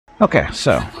Okay,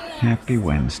 so happy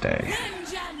Wednesday.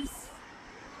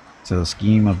 So the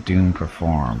scheme of doom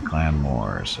performed. Clan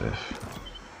wars.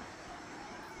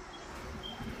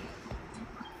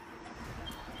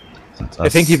 I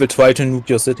think he will try to nuke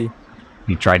your city.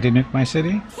 He tried to nuke my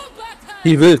city?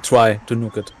 He will try to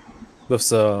nuke it with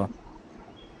the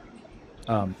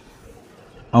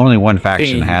only one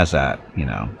faction thingy. has that, you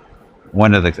know.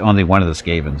 Only one of the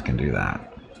Skavens can do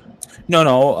that.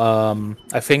 No.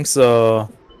 I think the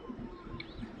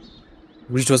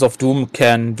Rituals of Doom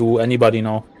can do anybody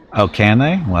now. Oh, can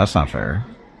they? Well, that's not fair.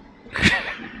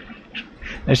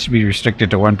 That should be restricted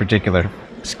to one particular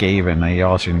Skaven. They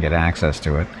all shouldn't get access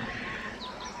to it.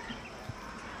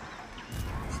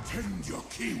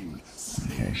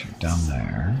 Okay, she's down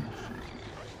there.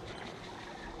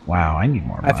 Wow, I need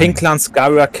more money. I think Clan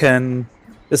Skyra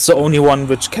is the only one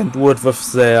which can do it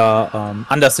with their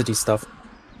Undercity stuff.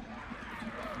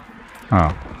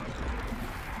 Oh.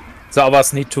 The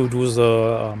others need to do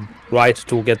the right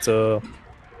to get the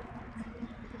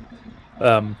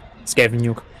Skaven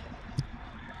nuke.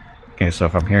 Okay, so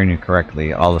if I'm hearing you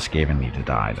correctly, all the Skaven need to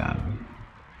die then.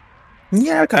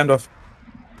 Yeah, kind of.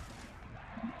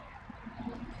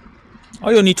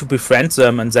 Or you need to befriend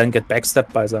them and then get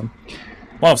backstabbed by them.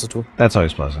 One of the two. That's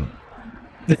always pleasant.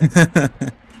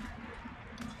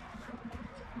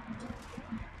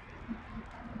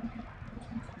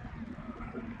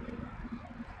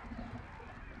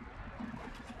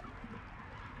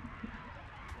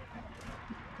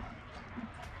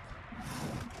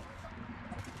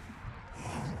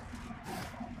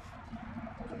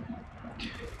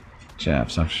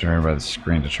 Jeff's not sure by the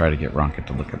screen to try to get Rocket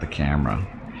to look at the camera.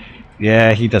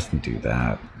 Yeah, he doesn't do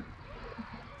that.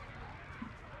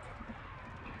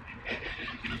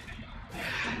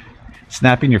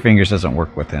 Snapping your fingers doesn't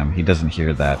work with him. He doesn't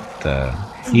hear that.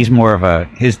 He's more of a...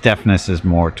 His deafness is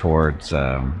more towards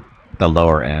the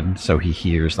lower end, so he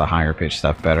hears the higher pitched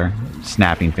stuff better.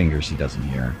 Snapping fingers he doesn't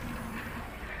hear.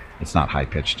 It's not high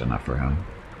pitched enough for him.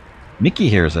 Mickey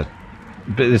hears it.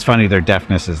 But it's funny, their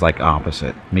deafness is like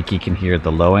opposite. Mickey can hear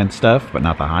the low end stuff, but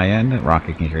not the high end.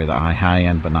 Rocket can hear the high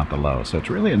end, but not the low. So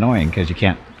it's really annoying because you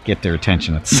can't get their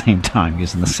attention at the same time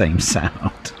using the same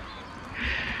sound.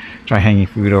 Try hanging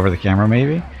food over the camera,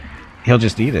 maybe? He'll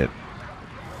just eat it.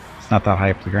 It's not that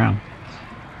high up the ground.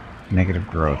 Negative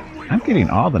growth. I'm getting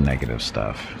all the negative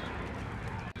stuff.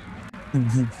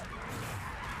 Oh,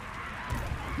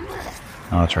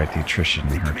 that's right, the attrition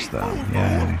hurts them.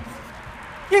 Yay.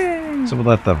 Yay! So we'll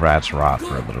let the rats rot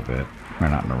for a little bit. We're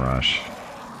not in a rush.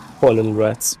 Poor little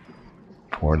rats.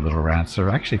 Poor little rats. They're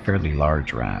actually fairly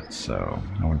large rats, so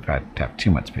I wouldn't have too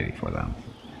much pity for them.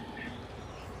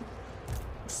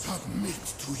 Submit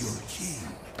to your king.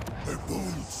 A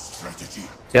bold strategy.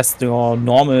 Just your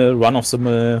normal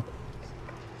run-of-the-mill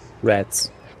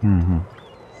rats. Mm-hmm.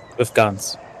 With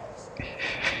guns.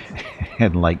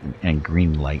 and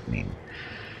green lightning.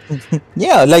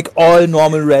 Yeah, like all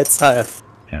normal rats have.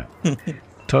 Yeah.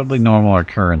 Totally normal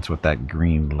occurrence with that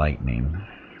green lightning.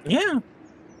 Yeah.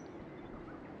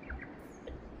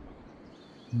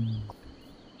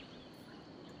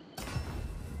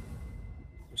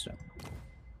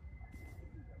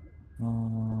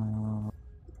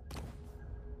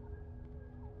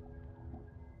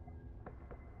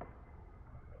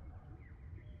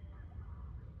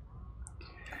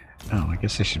 Oh, I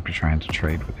guess I should be trying to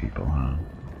trade with people, huh?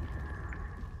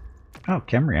 Oh,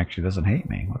 Kemri actually doesn't hate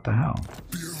me. What the hell?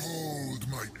 Behold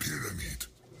my pyramid.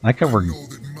 I covered... Know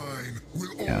that mine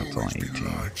will Yeah, it's only always 18. be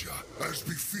larger, as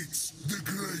befits the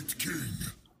great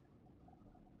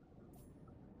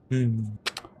king.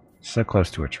 So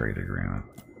close to a trade agreement.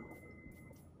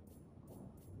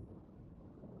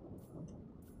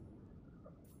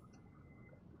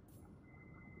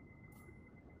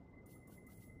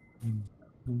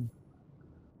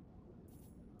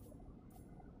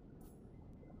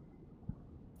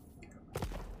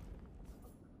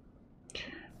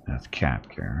 That's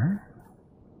Katgur.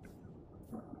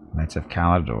 Knights of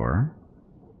Khalida.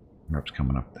 Reps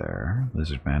coming up there.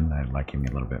 Lizardmen, they're liking me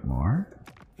a little bit more.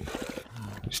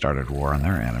 We started war on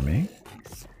their enemy.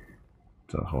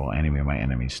 The whole enemy of my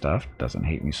enemy stuff doesn't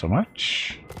hate me so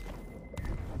much.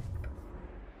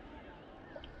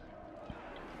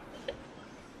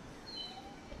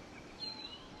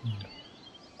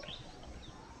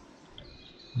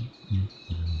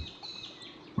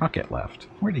 Rocket left.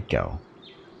 Where'd he go?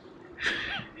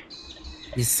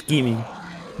 He's scheming.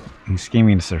 He's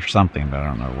scheming for something, but I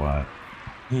don't know what.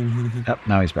 Oh,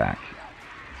 now he's back.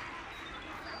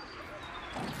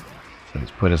 So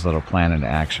he's put his little plan into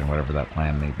action, whatever that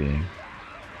plan may be.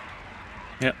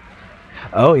 Yep.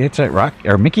 Oh, it's right. Rock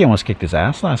or Mickey almost kicked his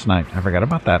ass last night. I forgot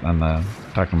about that on the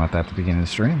talking about that at the beginning of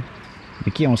the stream.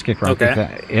 Mickey almost kicked Rocket's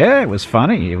ass. Yeah, it was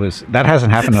funny. It was that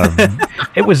hasn't happened.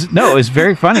 It was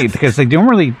very funny because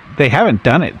they haven't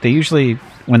done it. They usually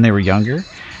when they were younger,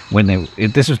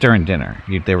 this was during dinner.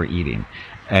 They were eating,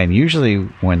 and usually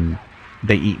when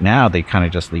they eat now, they kind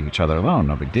of just leave each other alone.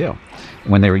 No big deal.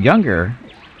 When they were younger,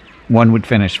 one would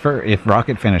finish first. If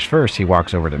Rocket finished first, he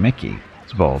walks over to Mickey's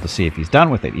bowl to see if he's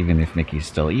done with it, even if Mickey's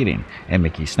still eating. And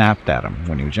Mickey snapped at him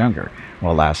when he was younger.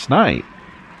 Well, last night,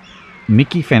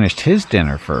 Mickey finished his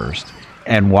dinner first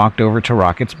and walked over to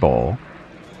Rocket's bowl,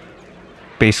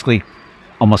 basically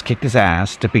almost kicked his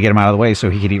ass to get him out of the way so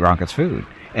he could eat Rocket's food.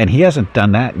 And he hasn't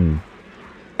done that in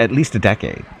at least a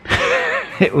decade.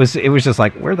 It was just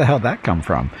like, where the hell did that come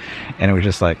from? And it was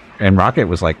just like, and Rocket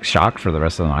was like shocked for the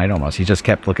rest of the night almost. He just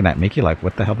kept looking at Mickey like,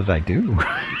 what the hell did I do?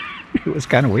 It was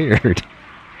kind of weird.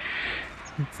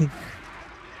 Like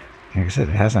I said,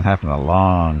 it hasn't happened in a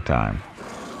long time.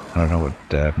 I don't know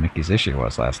what Mickey's issue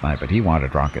was last night, but he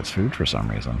wanted Rocket's food for some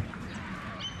reason.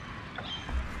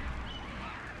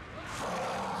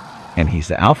 And he's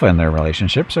the alpha in their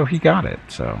relationship, so he got it.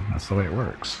 So that's the way it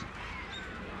works.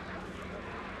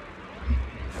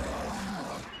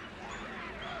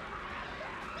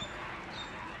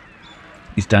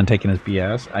 He's done taking his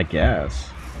BS, I guess.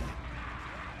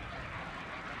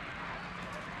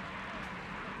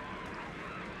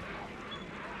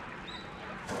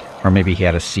 Or maybe he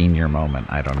had a senior moment.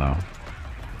 I don't know.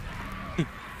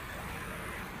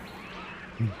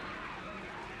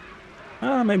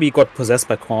 Maybe he got possessed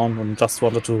by Korn and just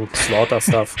wanted to slaughter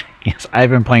stuff. Yes, I've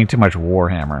been playing too much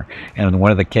Warhammer, and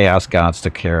one of the Chaos Gods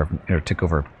took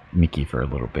over Mickey for a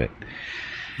little bit.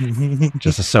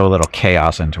 Just to sow a little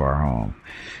chaos into our home.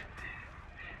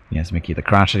 Yes, Mickey, the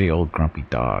crotchety old grumpy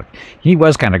dog. He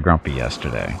was kind of grumpy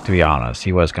yesterday, to be honest.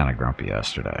 He was kind of grumpy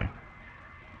yesterday.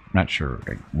 Not sure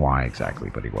why exactly,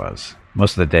 but he was.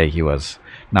 Most of the day he was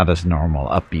not his normal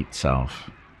upbeat self.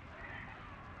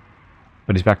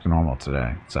 But he's back to normal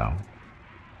today, so.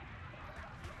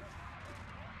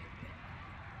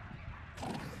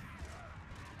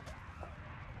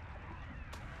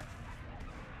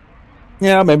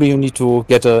 Yeah, maybe you need to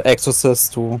get an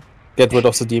exorcist to get rid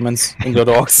of the demons in your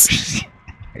dogs.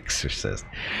 Exorcist.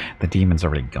 The demon's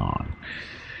already gone.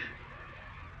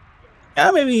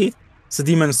 Yeah, maybe the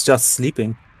demon's just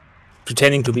sleeping,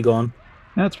 pretending to be gone.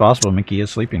 Yeah, it's possible. Mickey is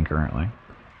sleeping currently.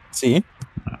 See?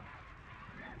 No.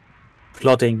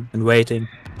 Plotting and waiting.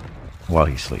 While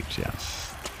he sleeps,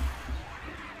 yes.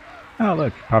 Oh,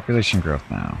 look. Population growth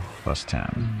now. Plus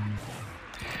 10.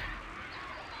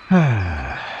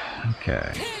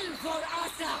 Okay.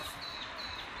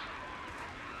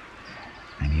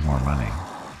 I need more money.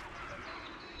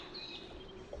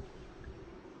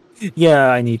 Yeah,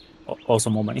 I need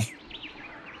also more money.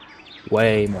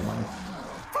 Way more money.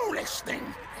 Foolish thing!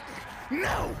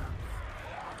 No!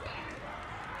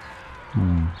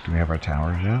 Do we have our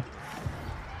towers yet?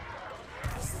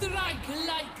 Strike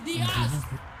like the earth.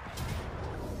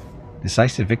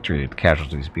 Decisive victory at the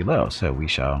casualties below, so we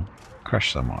shall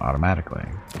crush them automatically.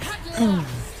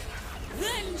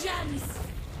 Vengeance.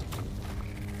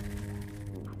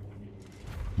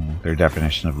 Their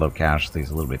definition of low casualty is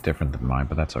a little bit different than mine,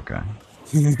 but that's okay.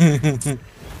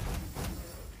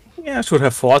 Yeah, I should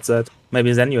have thought that.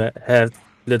 Maybe then you had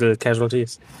little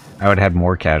casualties. I would have had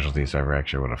more casualties if I ever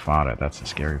actually would have fought it. That's the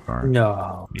scary part.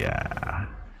 No. Yeah.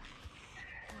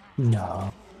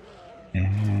 No.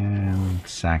 And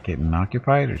sack it and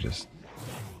occupy it, or just...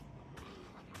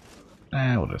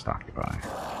 we'll just occupy.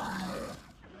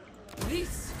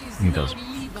 This is He does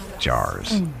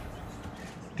jars.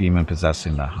 Demon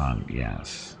possessing the hunt,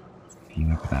 yes.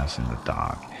 Demon possessing the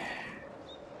dog.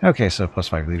 Okay, so plus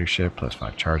 5 leadership, plus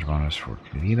 5 charge bonus for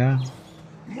Khalida.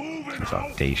 She's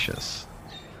audacious.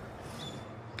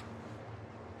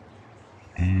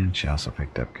 And she also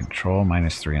picked up control,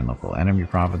 minus 3 in local enemy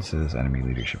provinces. Enemy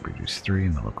leadership reduced 3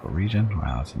 in the local region.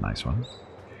 Wow, that's a nice one.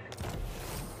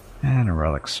 And a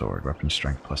relic sword, weapon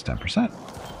strength plus 10%.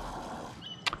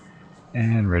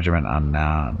 And regiment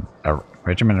unknown,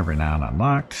 regiment of renown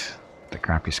unlocked. The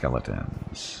crappy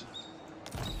skeletons.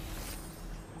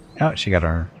 Oh, she got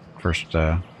our first.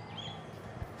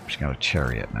 She got a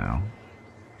chariot now.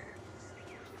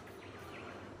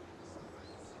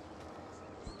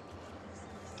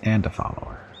 And a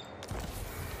follower.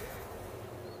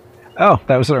 Oh,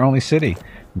 that was our only city.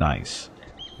 Nice.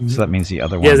 So that means the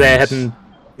other one. Yeah, they hadn't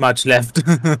much left.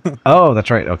 Oh, that's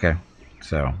right. Okay.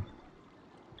 So,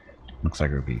 looks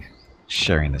like we'll be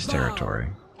sharing this territory.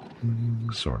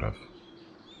 Sort of.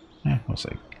 Yeah, we'll see.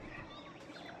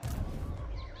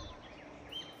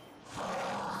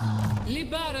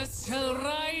 Liberus shall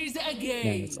rise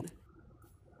again.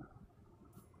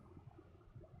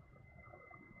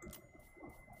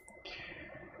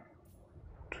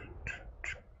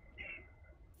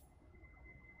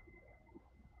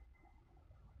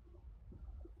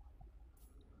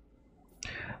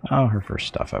 Oh, her first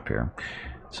stuff up here.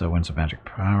 So wins of magic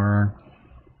power.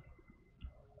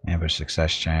 Ambush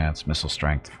success chance. Missile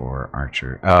strength for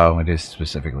archer. Oh, it is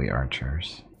specifically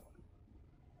archers.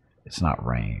 It's not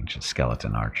range. It's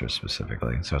skeleton archers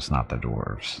specifically. So it's not the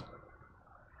dwarves.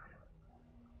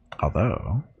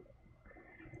 Although...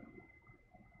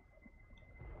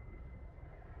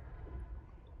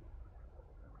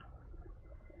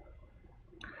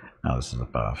 Oh, this is a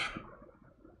buff.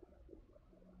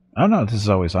 Oh no, this is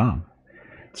always on.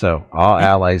 So, all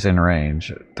allies in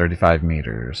range, 35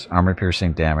 meters. Armor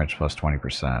piercing damage plus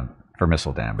 20% for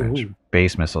missile damage. Ooh.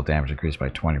 Base missile damage increased by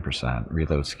 20%.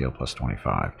 Reload skill plus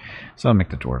 25. So, that'll make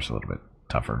the dwarves a little bit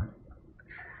tougher.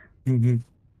 Mm-hmm.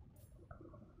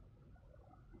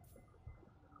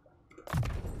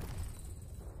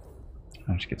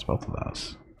 Oh, she gets both of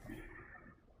those.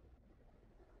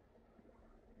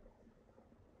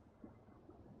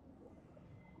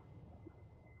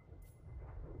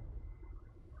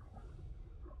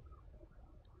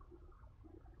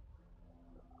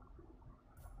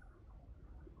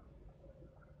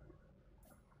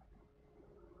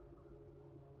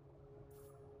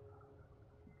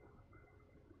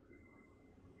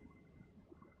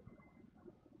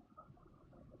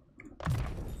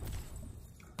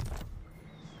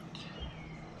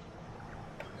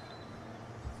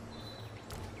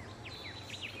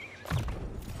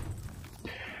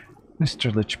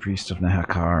 Mr. Lich Priest of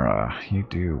Nahakara, you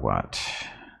do what?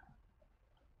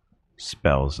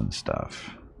 Spells and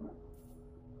stuff.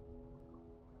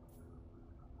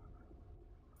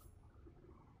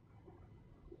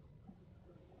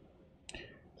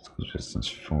 Resistance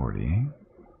 40.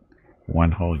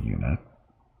 One whole unit.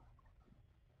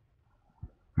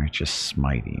 Alright, just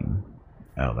smiting.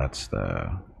 Oh, that's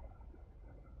the...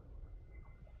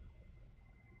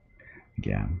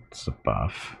 Again, it's a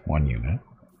buff. One unit.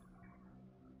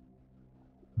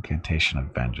 Incantation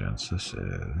of Vengeance. This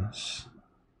is...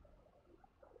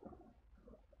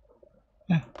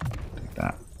 Yeah, take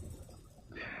that.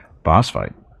 Boss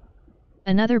fight.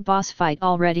 Another boss fight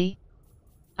already?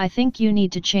 I think you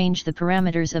need to change the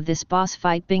parameters of this boss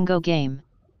fight bingo game.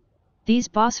 These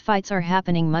boss fights are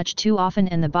happening much too often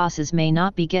and the bosses may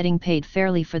not be getting paid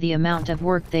fairly for the amount of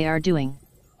work they are doing.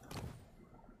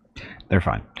 They're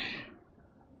fine.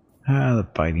 The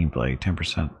biting blade,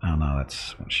 10%. Oh no,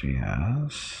 that's what she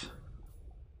has.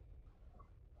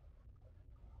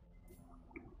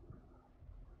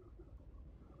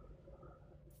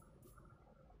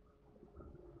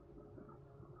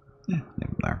 Yeah, leave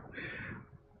them there.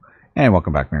 And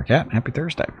welcome back, Meerkat. Happy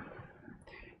Thursday.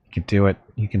 You can do it.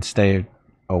 You can stay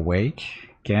awake,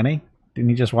 can he? Didn't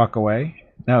he just walk away?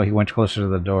 No, he went closer to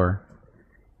the door.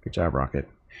 Good job, Rocket.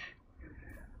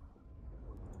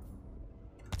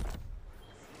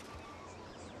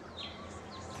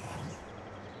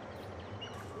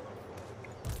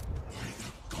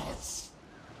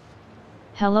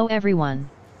 Hello everyone.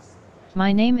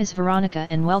 My name is Veronica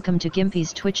and welcome to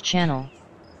Gimpy's Twitch channel.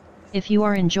 If you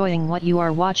are enjoying what you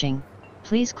are watching,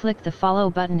 please click the follow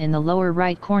button in the lower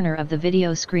right corner of the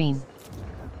video screen.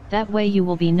 That way you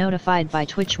will be notified by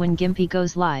Twitch when Gimpy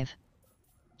goes live.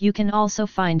 You can also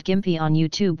find Gimpy on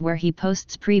YouTube where he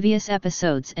posts previous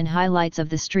episodes and highlights of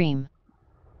the stream.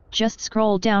 Just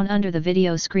scroll down under the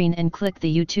video screen and click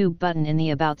the YouTube button in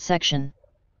the About section.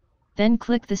 Then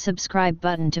click the subscribe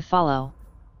button to follow.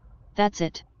 That's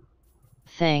it.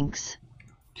 Thanks.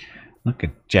 Look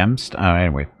at Gemstone. Oh,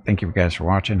 anyway, thank you guys for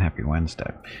watching. Happy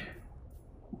Wednesday.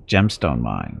 Gemstone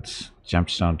mines.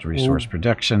 Gemstone resource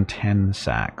production, 10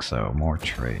 sacks. So more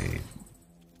trade.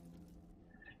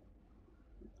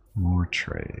 More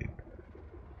trade.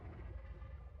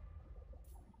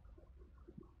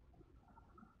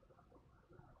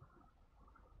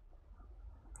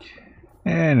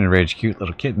 And Enraged Cute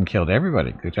Little Kitten killed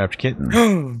everybody. Good job,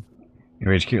 Kitten.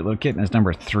 Enraged Cute Little Kitten is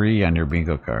number 3 on your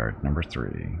bingo card. Number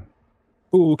 3.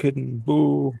 Boo, kitten,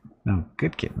 boo. No,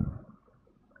 good kitten.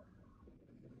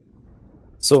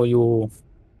 So you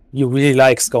really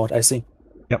like Scout, I see.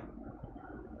 Yep.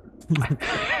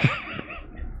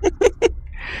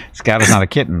 Scout is not a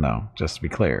kitten, though, just to be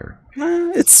clear.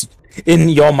 It's in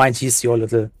your mind, he's your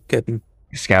little kitten.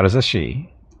 Scout is a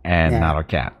she, and Yeah. not a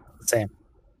cat. Same.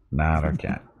 Not a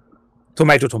cat.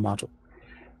 Tomato, tomato.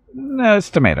 No, it's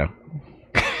tomato.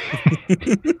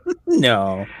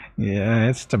 No. Yeah,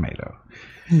 it's tomato.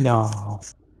 No.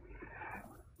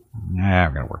 Yeah,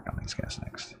 I'm gonna work on these guys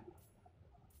next.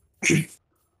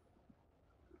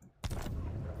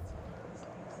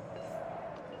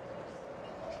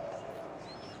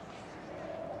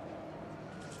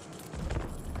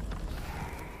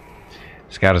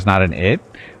 Scout is not an it?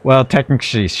 Well,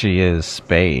 technically she is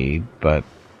Spade, but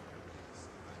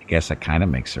I guess that kind of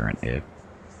makes her an it.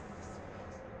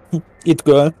 It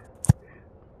girl.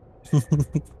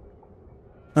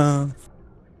 uh,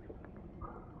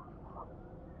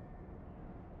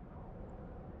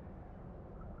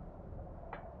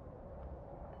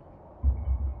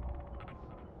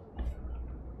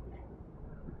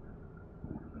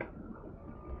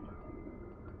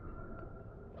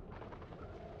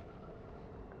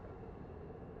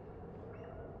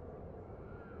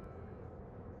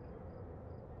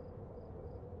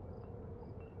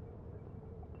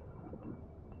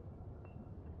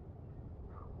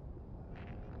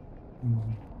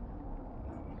 mm.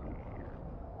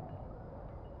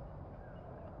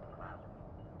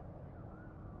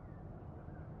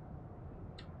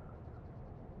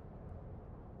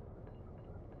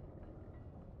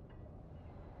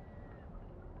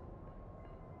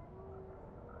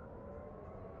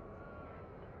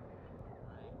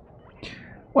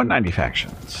 190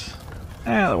 factions.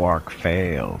 The walk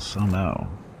fails. Oh no.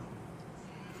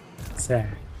 Sad.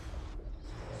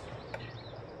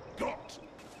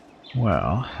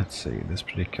 Well, let's see. This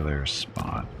particular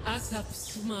spot. Asap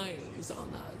smiles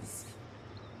on us.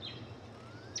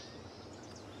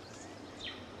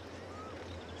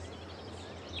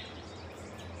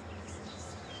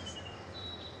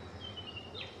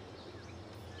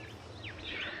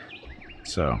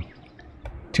 So,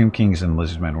 Tomb Kings and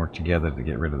Lizardmen work together to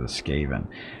get rid of the Skaven.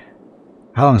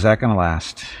 How long is that going to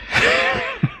last?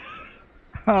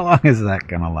 How long is that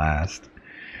going to last?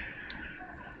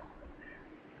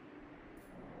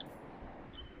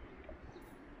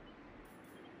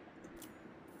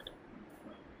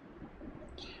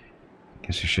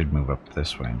 Guess you should move up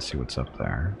this way and see what's up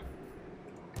there.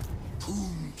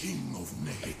 Tomb King of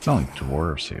It's only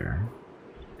dwarves here.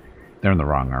 They're in the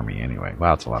wrong army anyway.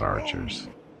 Wow, it's a lot of archers.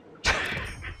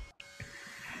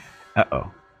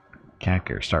 Uh-oh.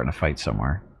 Katgur starting to fight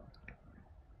somewhere.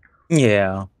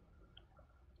 Yeah.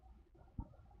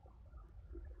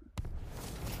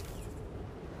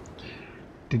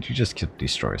 Did you just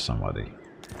destroy somebody?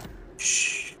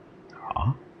 Shh.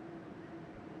 Aw.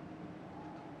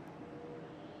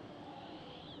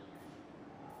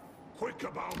 Quick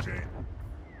about it.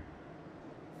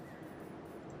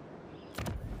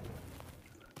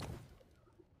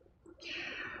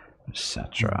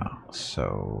 Etc.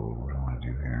 So, what do I want to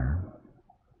do here?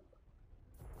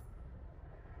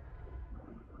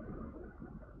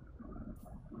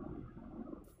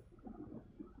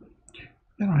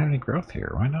 I don't have any growth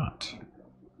here. Why not?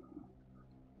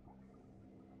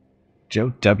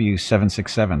 Joe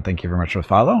W767, thank you very much for the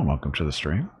follow and welcome to the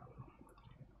stream.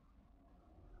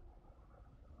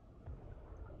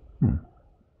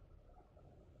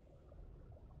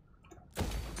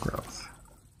 Growth.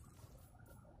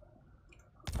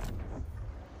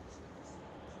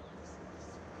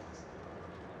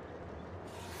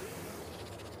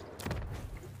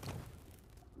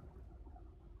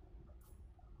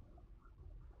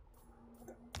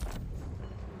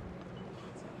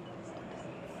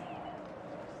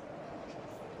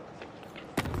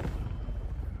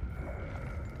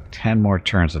 Ten more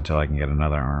turns until I can get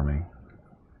another army.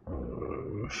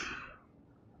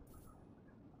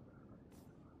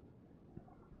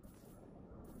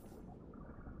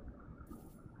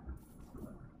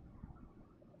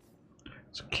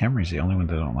 So Kemri's the only one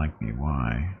that don't like me.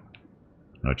 Why?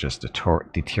 No, just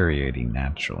deteriorating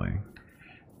naturally.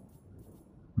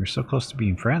 We're so close to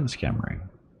being friends, Kemri.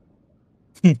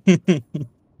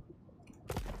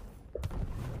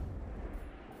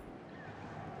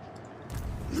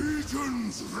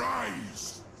 Legions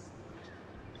rise.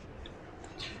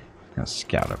 I'm gonna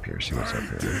scout up here, see what's up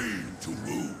here. Deign to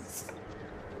move.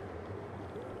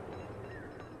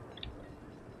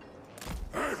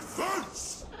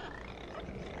 Advance.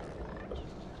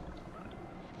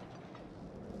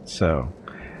 So,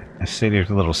 a city with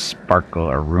a little sparkle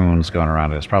or runes going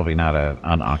around it is probably not an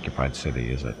unoccupied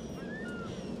city, is it?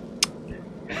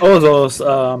 Oh, those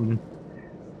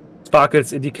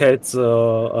sparkles indicate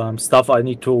the stuff I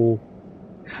need to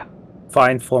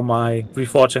find for my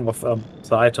reforging of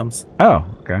the items. Oh,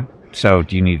 okay. So,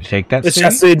 do you need to take that It's city?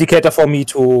 just the indicator for me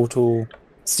to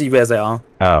see where they are.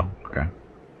 Oh, okay.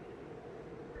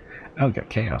 Oh, we got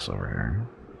chaos over here.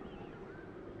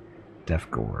 Death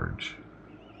Gorge.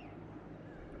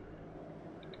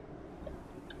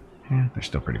 Yeah, they're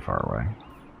still pretty far away.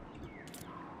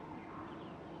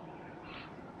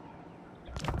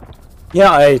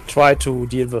 Yeah, I try to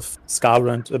deal with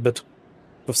Scarbrand a bit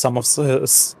with some of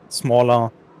his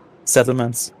smaller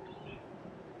settlements.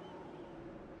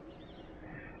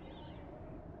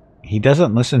 He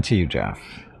doesn't listen to you, Jeff.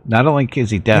 Not only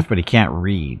is he deaf, but he can't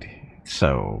read.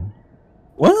 So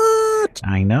What?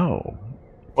 I know.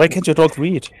 Why can't your dog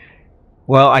read?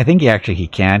 Well, I think he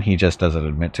can. He just doesn't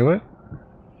admit to it.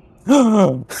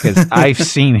 Because I've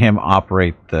seen him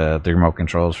operate the remote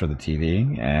controls for the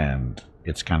TV, and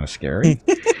it's kind of scary.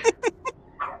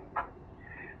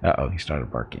 Uh-oh, he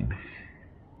started barking.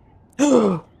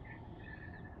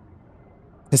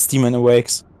 His demon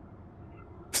awakes.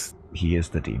 He is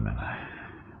the demon.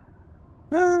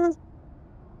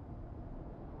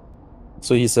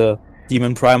 So he's a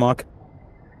demon Primarch.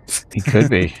 He could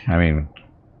be. I mean,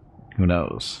 who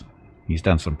knows? He's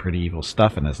done some pretty evil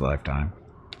stuff in his lifetime.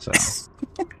 So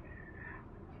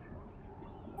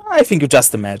I think you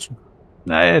just imagine.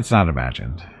 it's not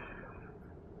imagined.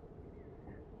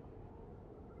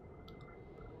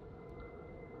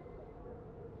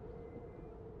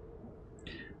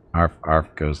 Arf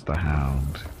Arf goes the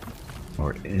hound.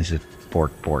 Or is it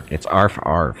Bork Bork? It's Arf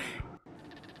Arf.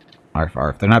 Arf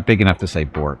Arf. They're not big enough to say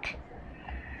Bork.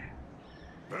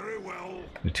 Very well.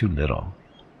 They're too little.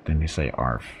 Then you say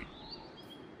Arf.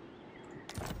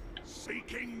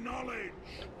 Seeking knowledge.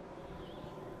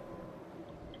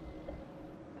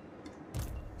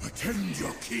 Attend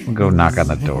your king. We'll go knock on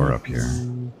the door up here.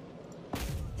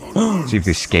 See if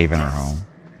these Skaven are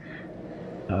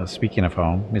home. Speaking of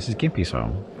home, Mrs. Gimpy's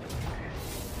home.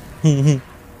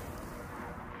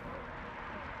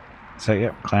 So,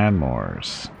 yep, Clan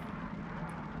Moors.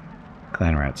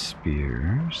 Clan Rat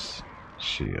Spears.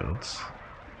 Shields.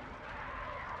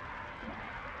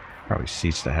 Probably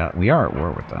siege the hell. We are at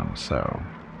war with them, so.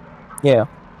 Yeah.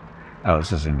 Oh,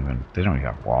 this isn't even. They don't even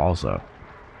have walls up.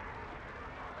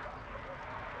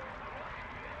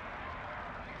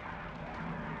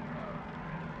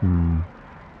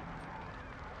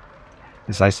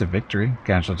 Decisive victory.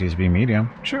 Casualties be medium.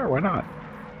 Sure, why not?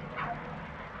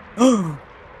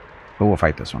 But we'll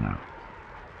fight this one out.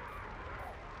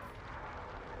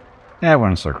 Yeah,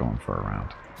 we're circling for a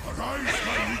round. Arise,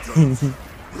 my leaders.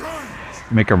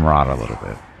 Rise. Make them rot a little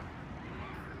bit.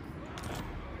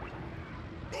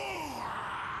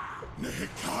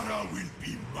 Nehekara will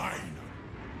be mine.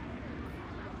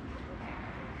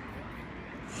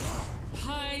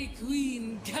 High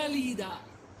Queen Khalida.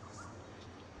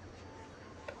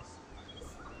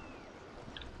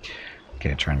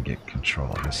 Okay, trying to get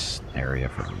control of this area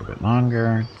for a little bit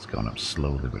longer. It's going up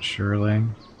slowly but surely.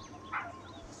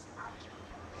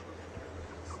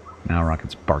 Now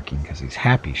Rocket's barking because he's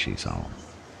happy she's home.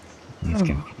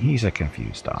 He's a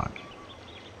confused dog.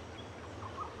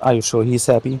 Are you sure he's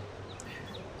happy?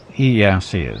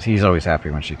 Yes, he is. He's always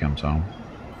happy when she comes home.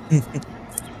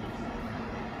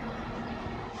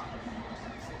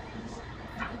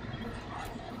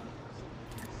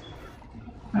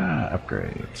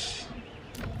 Upgrades.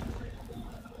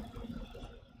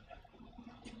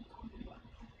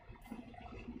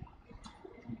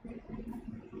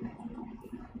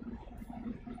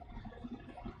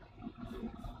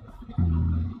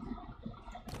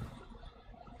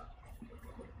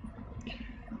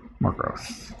 More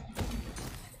growth.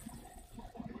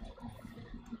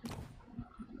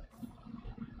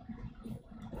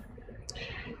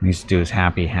 He needs to do his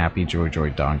happy, happy, joy,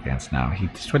 joy dog dance now.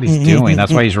 That's what he's doing.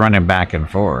 That's why he's running back and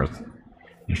forth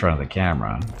in front of the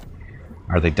camera.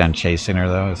 Are they done chasing her,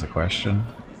 though, is the question.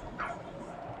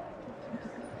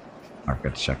 I've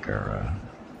got to check our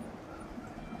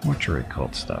mortuary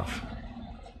cult stuff.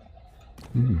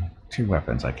 2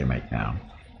 weapons I can make now.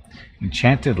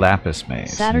 Enchanted Lapis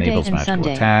Maze. Saturday enables and magical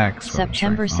Sunday, attacks,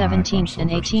 September weapon strength 5, 17th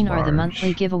and muscle 18 are the versus monthly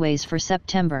large. giveaways for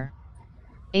September.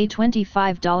 A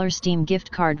 $25 Steam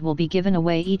gift card will be given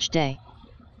away each day.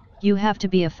 You have to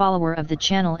be a follower of the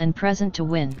channel and present to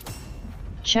win.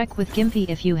 Check with Gimpy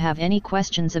if you have any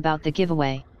questions about the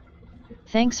giveaway.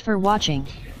 Thanks for watching.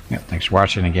 Yeah, thanks for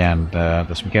watching again.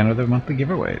 This weekend are the monthly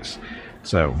giveaways.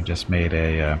 So we just made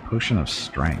a potion of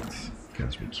strength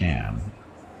because we can.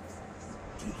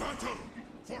 To battle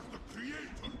for the Creator.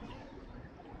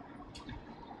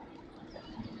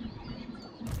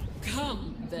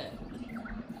 Come then.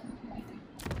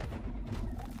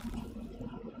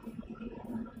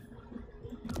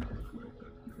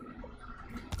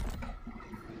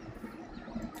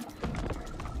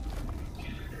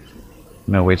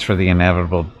 No, waits for the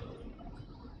inevitable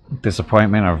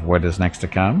disappointment of what is next to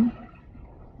come.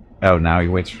 Oh, now he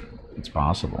waits. It's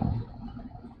possible.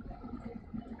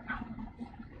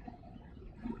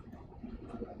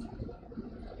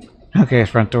 Okay,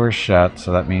 front door's shut,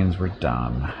 so that means we're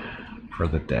done. for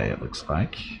the day, it looks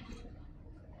like.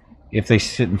 If they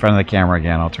sit in front of the camera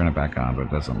again, I'll turn it back on, but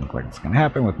it doesn't look like it's going to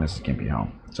happen with Mrs. Gimpy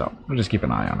home. So we'll just keep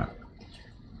an eye on it.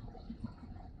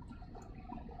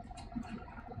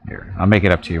 Here, I'll make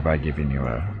it up to you by giving you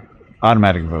a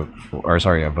automatic vote for, or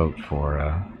sorry, a vote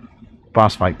for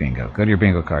boss fight bingo. Go to your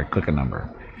bingo card, click a number.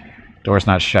 Door's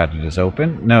not shut, it is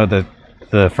open. No,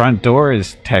 the front door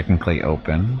is technically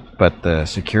open, but the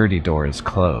security door is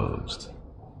closed.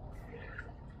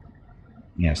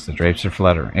 Yes, the drapes are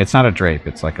fluttering. It's not a drape,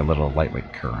 it's like a little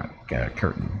lightweight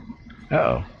curtain.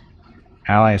 Uh-oh.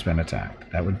 Ally has been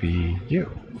attacked. That would be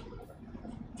you.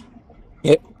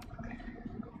 Yep.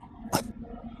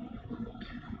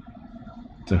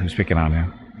 So who's picking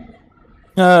on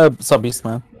you? Some beast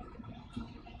man.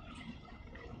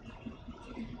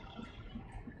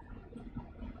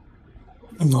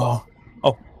 Oh,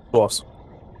 dwarves.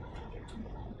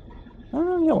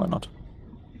 Yeah, why not?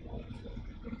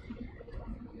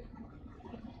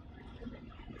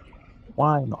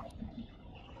 Why not?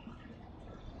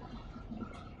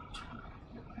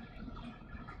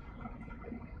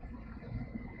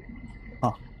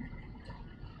 Huh.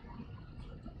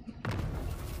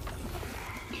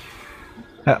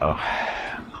 Uh-oh.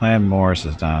 Clan Morris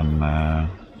has done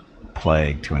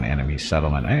plague to an enemy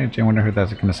settlement. I wonder who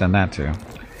that's going to send that to.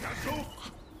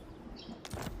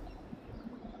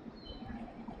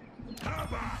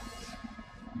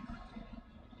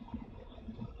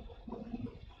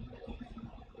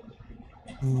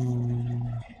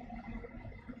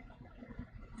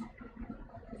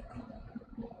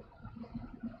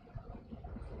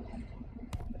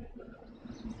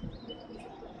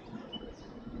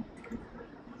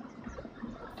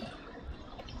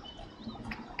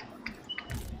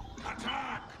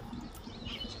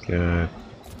 Good.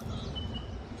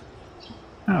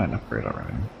 Oh, an upgrade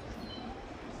already.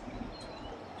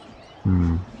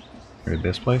 Upgrade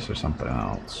this place or something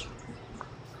else?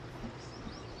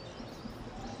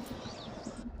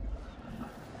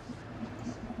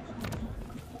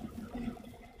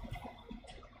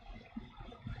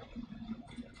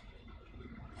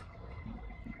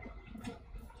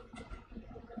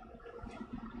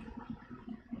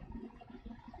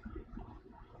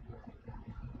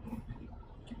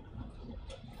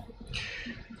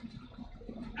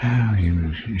 Oh,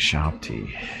 you shop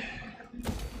tea.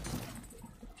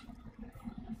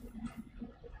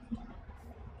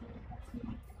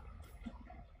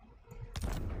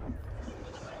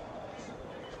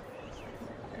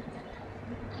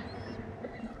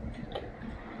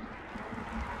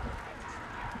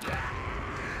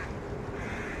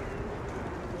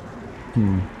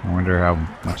 I wonder how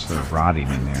much they're rotting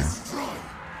in there.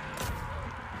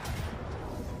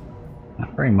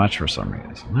 Not very much for some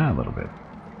reason. Not a little bit.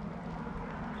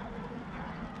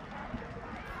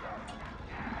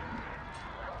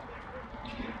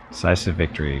 Decisive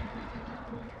victory.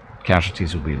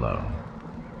 Casualties will be low.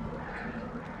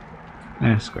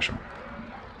 Squish them.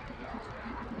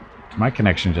 Did my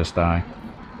connection just die?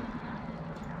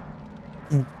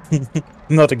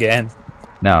 Not again.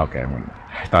 No, okay.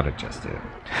 I thought it just did.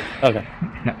 Okay.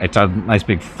 It's a nice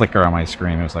big flicker on my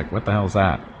screen. I was like, what the hell is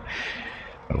that?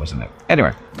 But it wasn't it.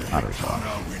 Anyway, auto resolve.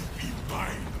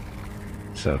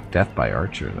 So, death by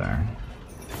archer there.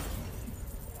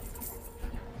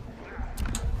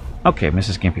 Okay,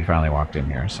 Mrs. Gimpy finally walked in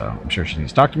here, so I'm sure she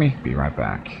needs to talk to me. Be right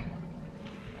back.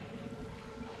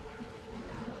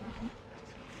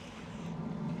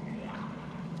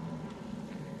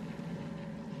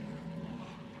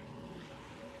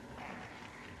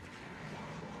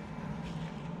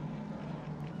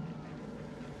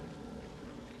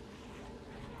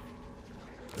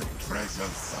 The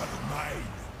treasures are mine.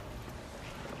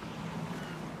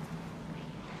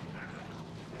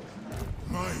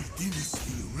 My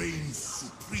dynasty reigns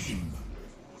supreme.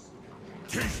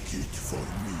 Take it for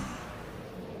me.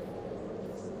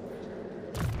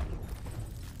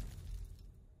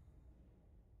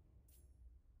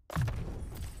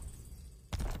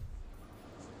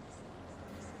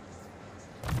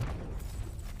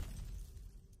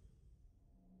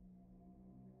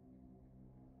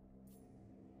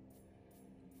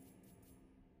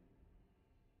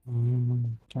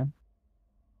 Okay.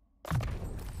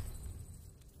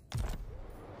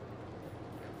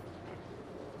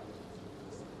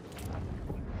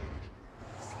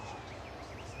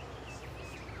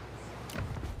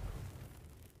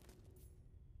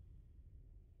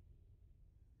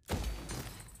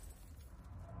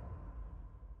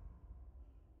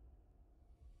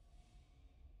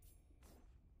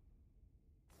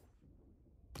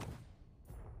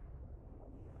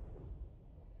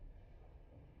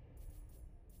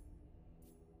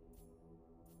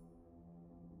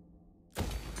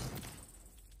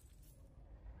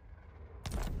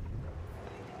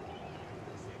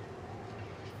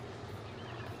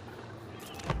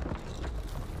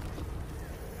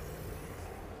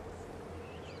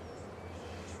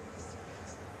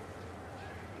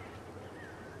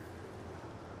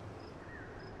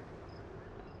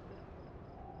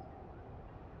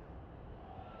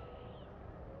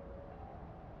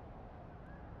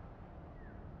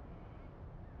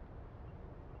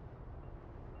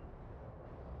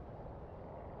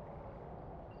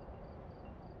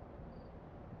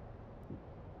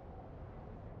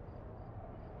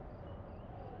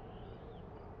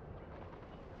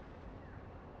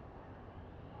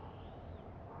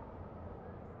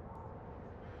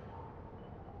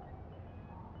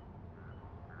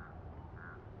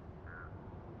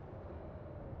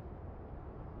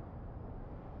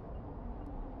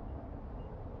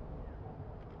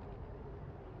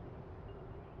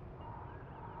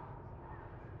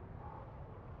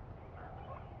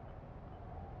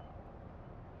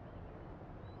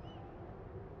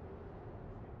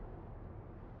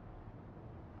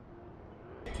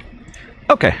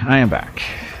 Okay, I am back.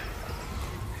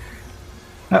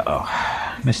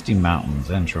 Uh-oh. Misty Mountains,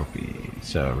 entropy.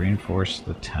 So, reinforce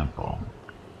the temple.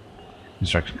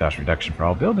 Construction cost reduction for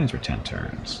all buildings for 10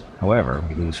 turns. However,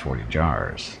 we lose 40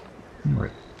 jars. We're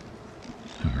at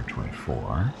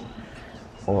 124.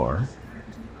 Or,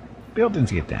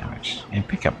 buildings get damaged and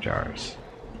pick up jars.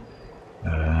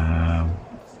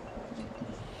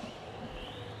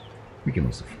 We can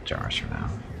lose the jars for now.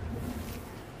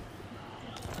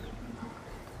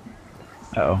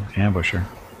 Uh-oh, ambusher.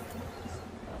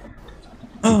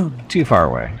 Too far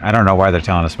away. I don't know why they're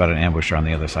telling us about an ambusher on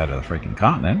the other side of the freaking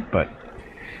continent, but...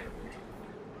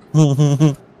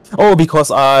 Oh,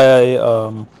 because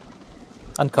I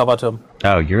uncovered him.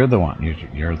 Oh, you're the one.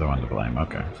 You're the one to blame.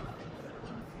 Okay.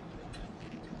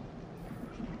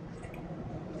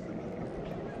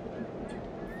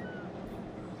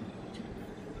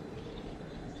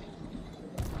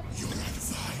 Your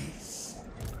advice.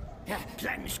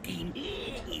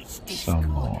 Some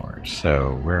more.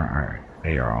 So, where are...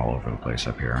 They are all over the place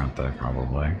up here, aren't they?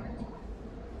 Probably.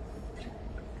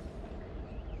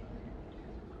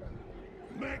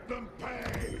 Make them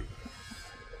pay.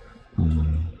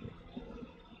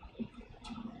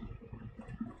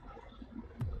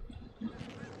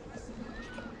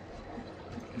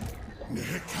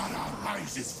 Nehekara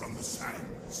rises from the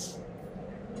sands.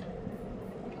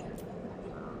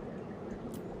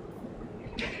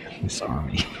 This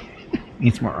army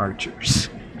needs more archers.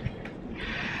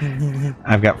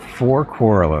 I've got 4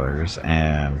 quarrelers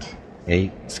and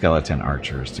 8 skeleton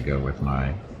archers to go with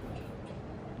my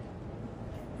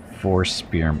 4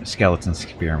 skeleton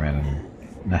spearmen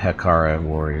and the Hekara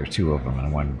warrior, 2 of them,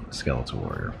 and 1 skeleton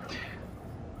warrior.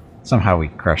 Somehow we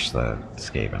crushed the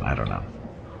Skaven. I don't know.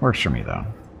 Works for me though.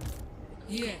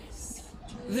 Yes,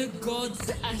 the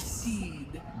gods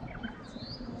accede.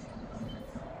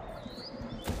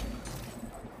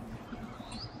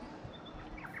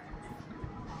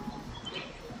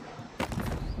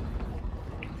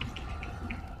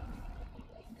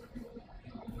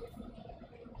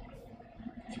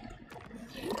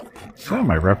 So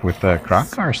my rep with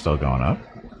Katgur is still going up.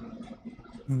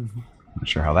 Not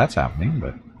sure how that's happening,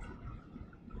 but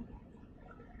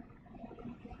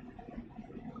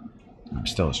I'm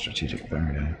still a strategic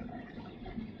third.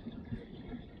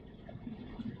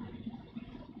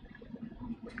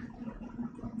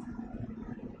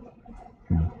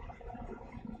 Yeah.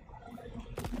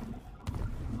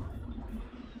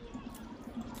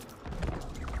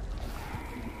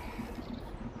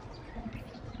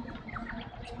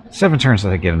 Seven turns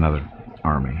that I get another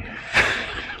army.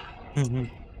 Do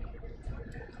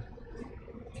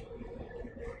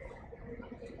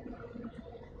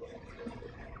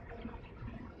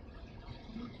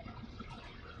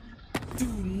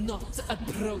not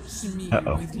approach me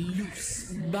with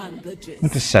loose bandages.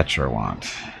 What does Cetra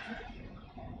want?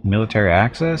 Military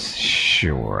access?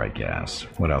 Sure, I guess.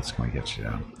 What else can we get you?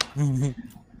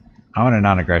 I want a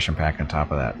non-aggression pack on top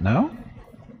of that. No?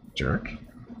 Jerk.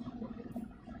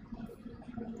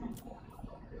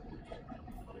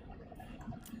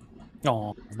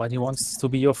 Oh, but he wants to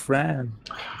be your friend.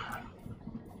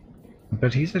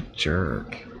 But he's a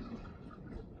jerk.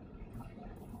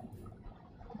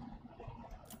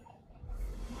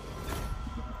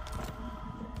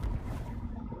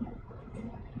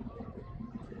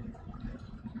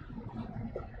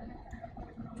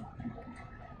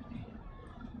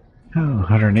 Oh,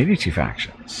 182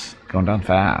 factions. Going down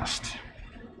fast.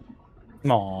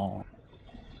 No.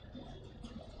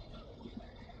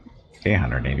 Okay,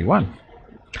 181.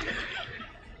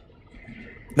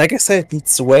 Like I said, it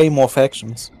needs way more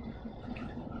factions.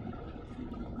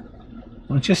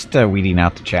 Well, it's just weeding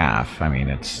out the chaff. I mean,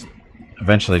 it's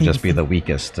eventually just be the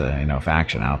weakest,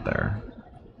 faction out there.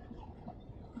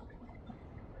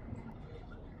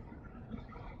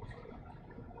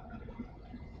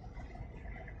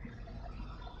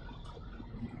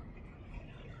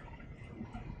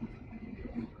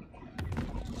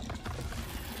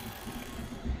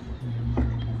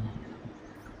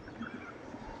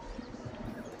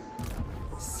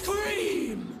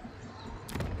 Scream!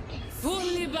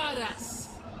 Fully badass!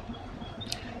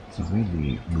 So we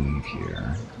leave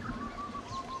here.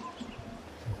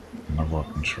 Level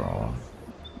control.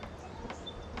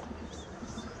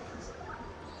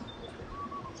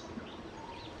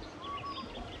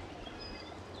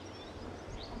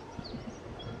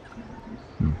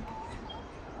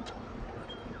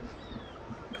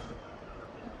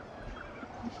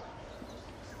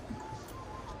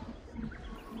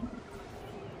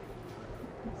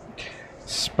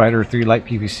 Spider 3 light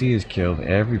PVC has killed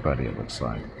everybody, it looks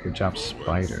like. Good job,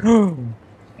 Spider.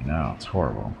 I know, it's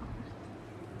horrible.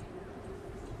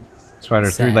 Spider,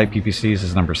 3 Sad. light PPCs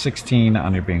is number 16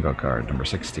 on your bingo card. Number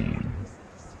 16.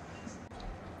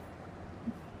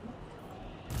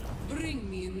 Bring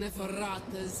me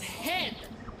Neferata's head.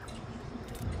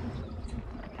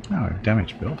 Oh,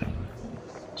 damaged building.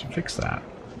 Should fix that.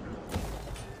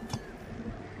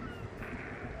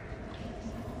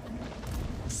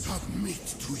 Submit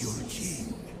to your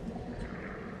king.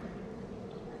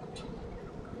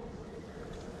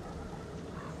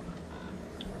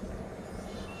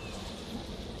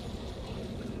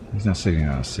 He's not sitting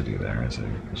on a city there, is he?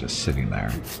 He's just sitting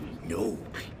there. No,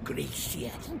 Gracia,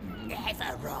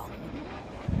 never wrong.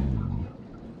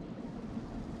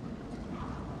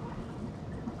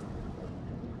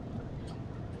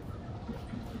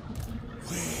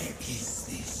 Where is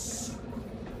this?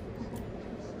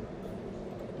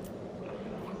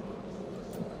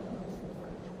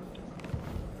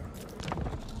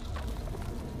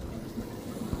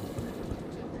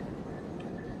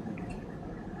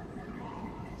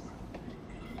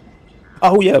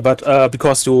 Oh yeah, but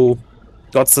because you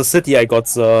got the city, I got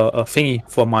the thingy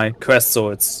for my quest,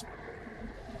 so it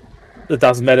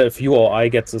doesn't matter if you or I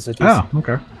get the cities. Oh,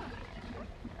 okay.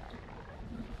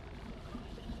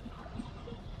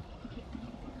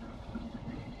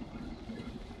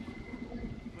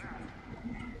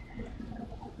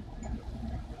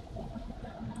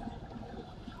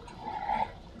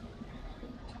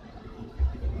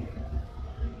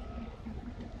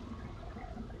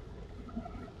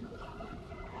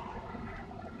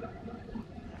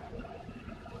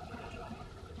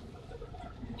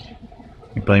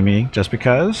 You blame me just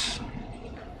because?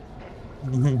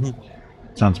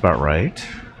 Sounds about right.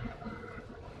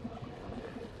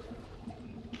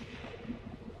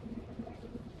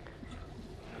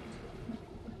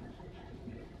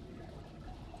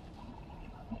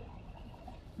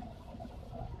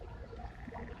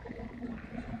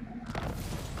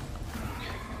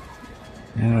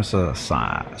 And there's a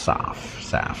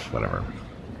SAF, whatever.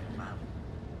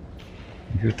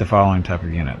 Here's the following type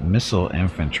of unit: missile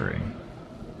infantry.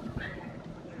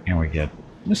 And we get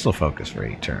missile focus for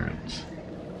 8 turns.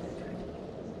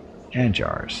 And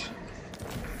jars.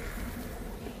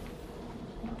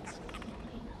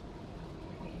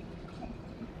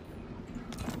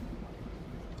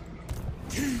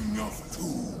 King of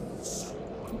tools.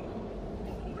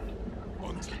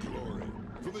 Unto glory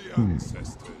for the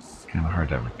ancestors. Kind of hard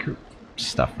to recruit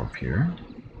stuff up here.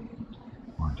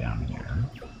 Or down here.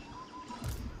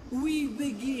 We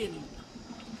begin.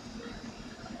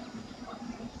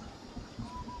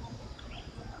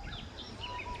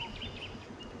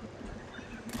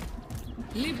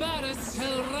 Libaris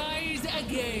shall rise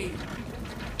again.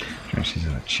 Sure, she's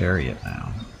in a chariot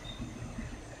now.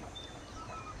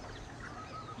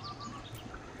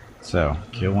 So,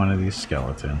 kill one of these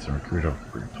skeletons and recruit a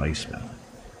replacement.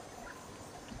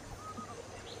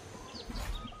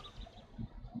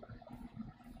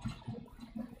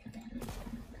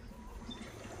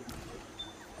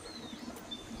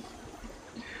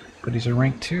 But he's a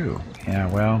rank 2.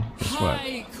 Yeah, well, guess what?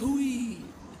 High Queen.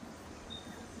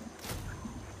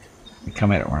 We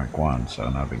come in at rank 1, so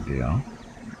no big deal.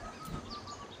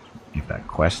 Get that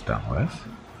quest done with.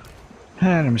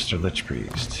 And Mr. Lich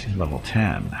Priest, level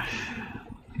 10.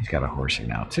 He's got a horsey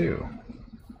now, too.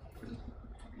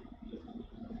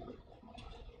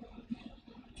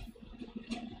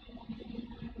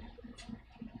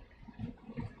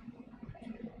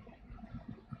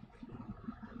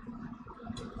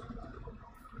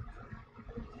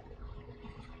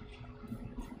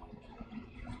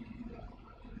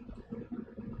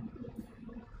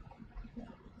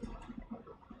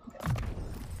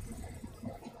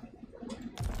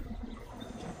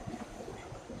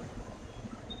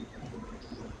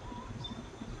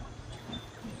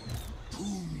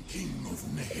 Tomb King of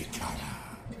Mehekara.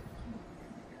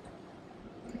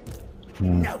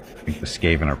 I think the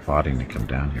Skaven are plotting to come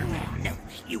down here, maybe. No,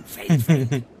 you faithful.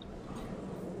 They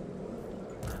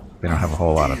don't have a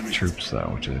whole lot of troops,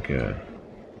 though, which is good.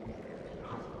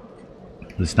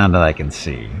 There's none that I can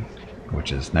see,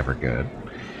 which is never good.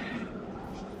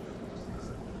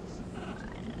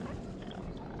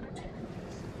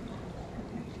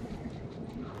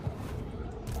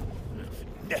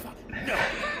 Never. No.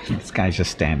 This guy's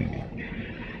just standing there.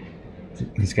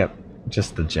 He's got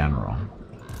just the general.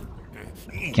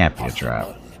 Can't be a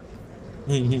trap.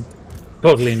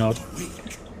 Totally not. Weak.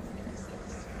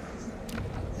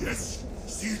 Yes,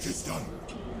 siege is done.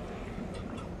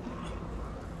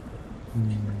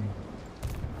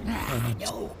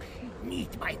 No,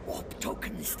 need my warp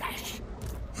token stash.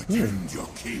 Attend your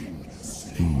king,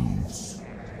 slaves.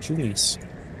 Jeez.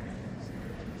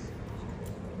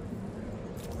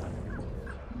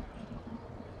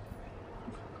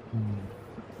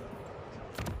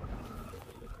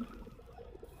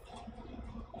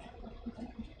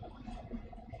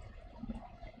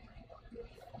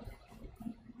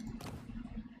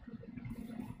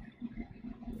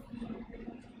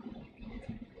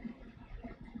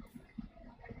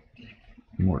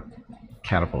 More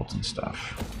catapults and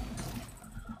stuff.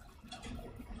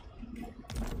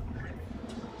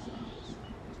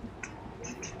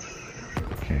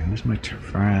 Okay, who's my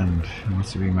friend? Who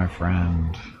wants to be my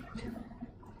friend?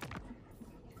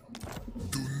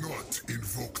 Do not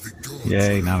invoke the gods.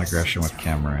 Yay, non-aggression with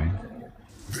Camry.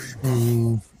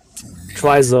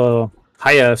 Try the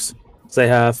high elves. They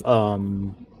have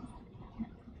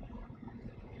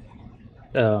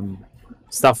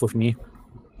stuff with me.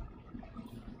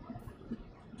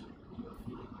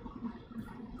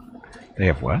 They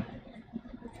have what?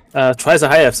 Try the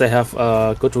high elves. They have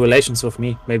good relations with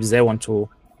me. Maybe they want to.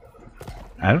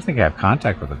 I don't think I have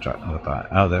contact with the.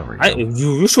 Oh, there we go.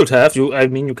 You should have. I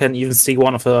mean, you can even see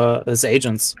one of his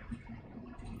agents.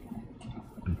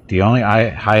 The only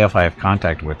high elf I have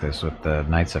contact with is with the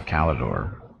Knights of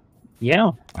Khalidor.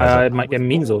 Yeah, I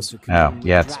mean those. Oh,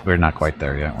 yeah, we're not quite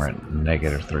there yet. We're at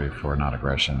 -3 for not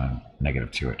aggression and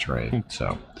 -2 at trade.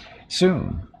 So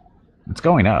soon, it's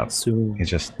going up. Soon. It's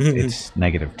just it's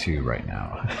 -2 right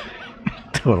now.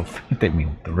 Total. I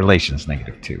mean, the relation's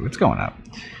 -2. It's going up.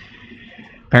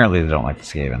 Apparently, they don't like the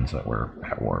Skavens that we're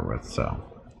at war with. So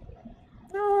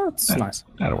It's nice.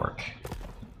 That'll work.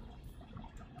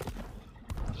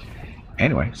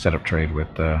 Anyway, set up trade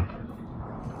with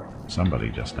somebody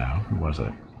just now. Who was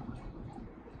it?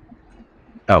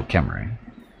 Oh, Camry.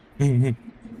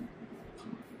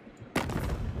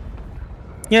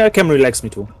 Yeah, Camry likes me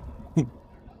too.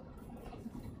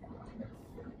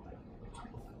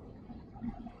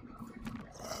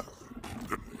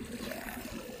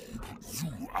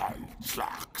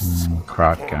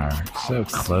 Katgur. So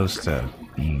close to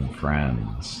being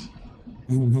friends.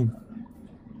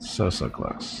 So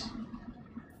close.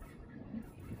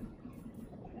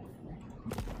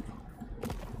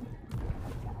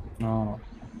 No.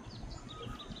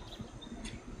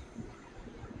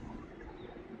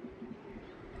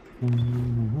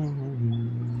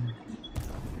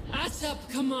 ASAP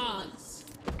commands.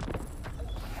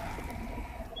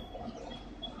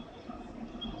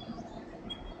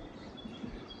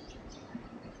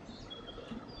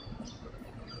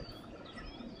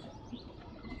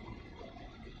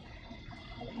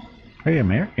 Hey,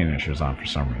 my air conditioner's on for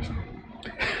some reason.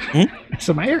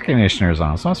 So my air conditioner's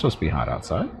on. It's not supposed to be hot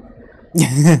outside.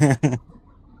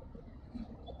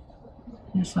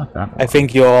 It's not that warm. I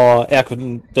think your air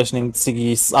conditioning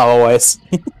thingies are always.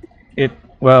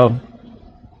 Well,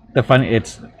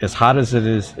 it's as hot as it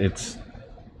is. It's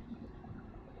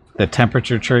the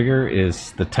temperature trigger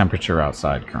is the temperature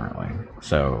outside currently,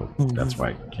 so that's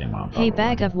why it came on. Hey,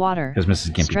 bag of water. Because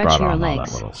Mrs. Gimpy Stretch brought your on all that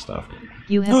legs. little stuff.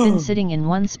 You have been sitting in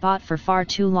one spot for far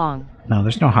too long. No,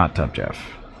 there's no hot tub, Jeff.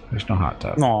 There's no hot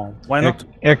tub. No, why not?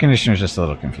 Air conditioner's just a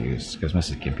little confused because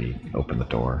Mrs. Gimpy opened the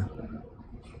door.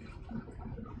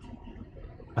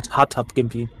 But hot tub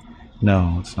gimpy.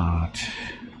 No, it's not.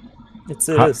 It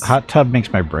is. Hot tub makes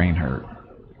my brain hurt.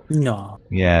 No,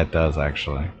 Yeah, it does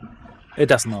actually. it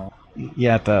does not.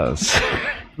 Yeah, it does.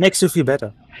 Makes you feel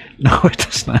better. No, it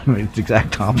does not. It's the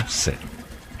exact opposite.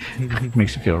 It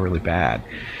makes you feel really bad.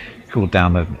 Cool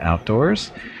down the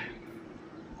outdoors.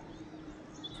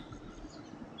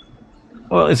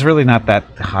 Well, it's really not that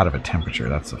hot of a temperature.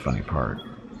 That's the funny part.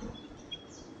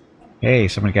 Hey,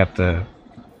 somebody got the...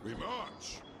 We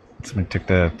march. Somebody took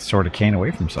the Sword of Cain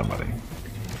away from somebody.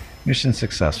 Mission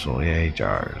successful. Yay,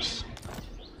 jars.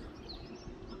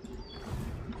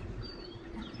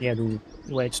 Yeah, to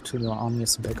wait till your army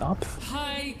is back up.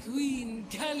 High Queen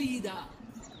Khalida.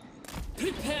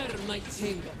 Prepare my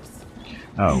chambers.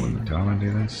 Oh, do I want to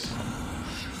do this?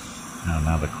 No,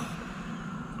 now the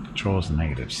control is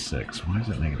 -6. Why is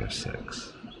it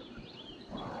 -6?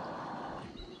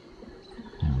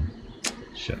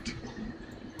 Shit.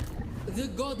 The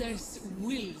goddess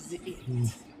wills it.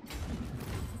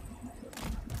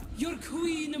 Your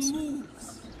queen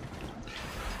moves.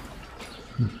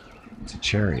 It's a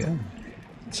chariot.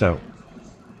 So,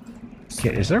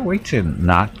 okay, is there a way to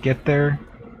not get their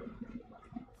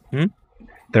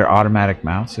automatic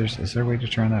mounts? Is there a way to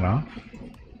turn that off?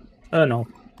 No.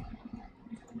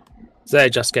 They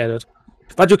just get it.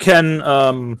 But you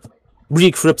can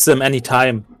re-equip them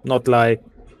anytime, not like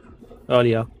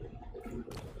earlier.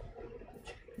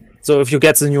 So if you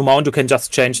get the new mount, you can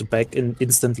just change it back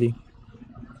instantly.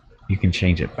 You can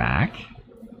change it back?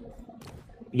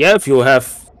 Yeah, if you have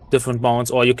different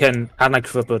mounts, or you can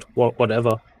unequip it,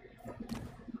 whatever.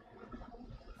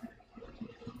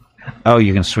 Oh,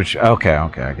 you can switch. Okay,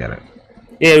 I get it.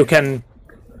 Yeah, you can.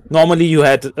 Normally, you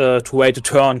had to wait a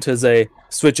turn till they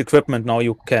switch equipment. Now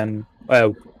you can.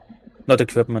 Not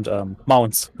equipment,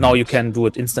 mounts. Now you can do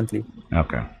it instantly.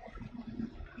 Okay.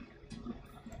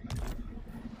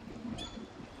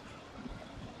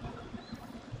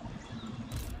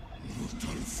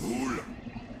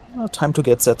 Time to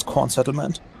get that corn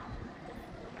settlement.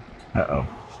 Uh-oh.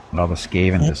 And all the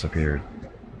Skaven disappeared.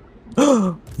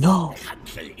 No! No,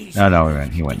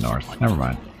 he went north. Never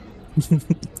mind.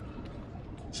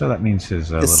 So that means his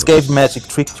The little Skaven magic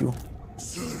tricked you.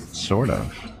 Sort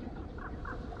of.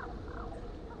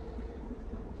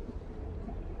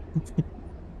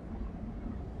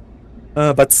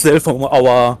 But still, from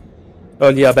our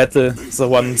earlier battle, the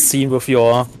one scene with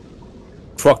your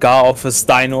Trocar of his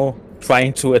dino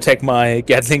trying to attack my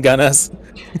Gatling gunners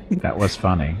That was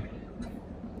funny.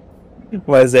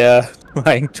 while they're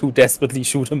trying to desperately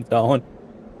shoot him down.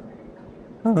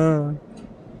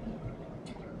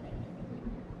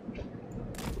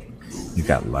 You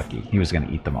got lucky. He was going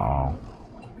to eat them all.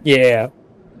 Yeah.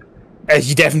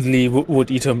 He definitely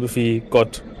would eat him if he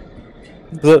got.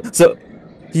 So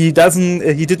he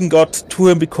doesn't. He didn't got to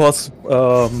him because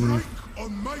On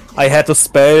my I had a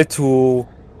spell to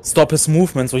stop his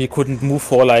movement, so he couldn't move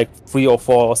for like 3 or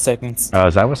 4 seconds. Oh,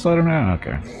 is that what slowed him down?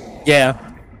 Okay.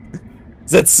 Yeah,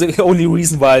 that's the only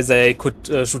reason why they could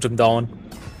shoot him down.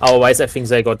 Otherwise, I think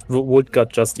they would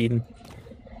got just eaten.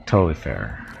 Totally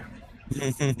fair.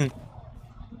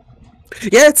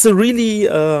 Yeah, it's a really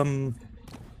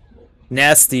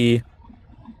nasty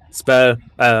spell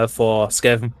for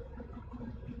Skaven.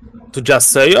 To just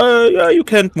say, yeah, you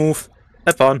can't move.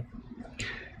 Have fun.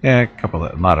 Yeah, a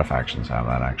lot of factions have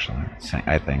that, actually.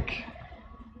 I think.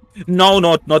 No,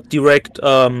 not direct.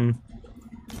 I mean,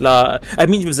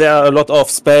 there are a lot of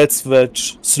spells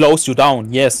which slows you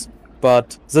down. Yes,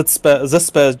 but this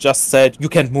spell just said you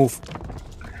can't move.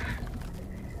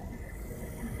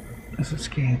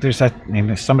 There's that. I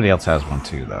mean, somebody else has one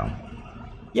too, though.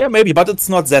 Yeah, maybe, but it's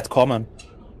not that common.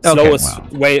 Okay, Slow is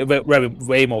well.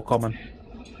 way more common.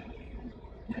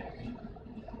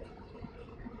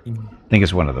 I think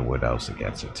it's one of the Wood Elves that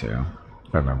gets it too,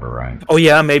 if I remember right. Oh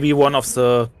yeah, maybe one of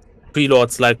the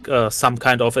prelords, like some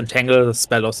kind of entangle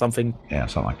spell or something. Yeah,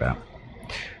 something like that.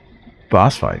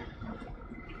 Boss fight.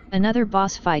 Another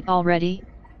boss fight already?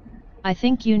 I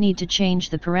think you need to change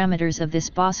the parameters of this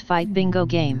boss fight bingo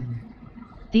game.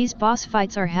 These boss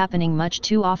fights are happening much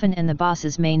too often and the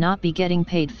bosses may not be getting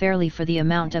paid fairly for the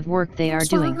amount of work they are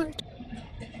doing.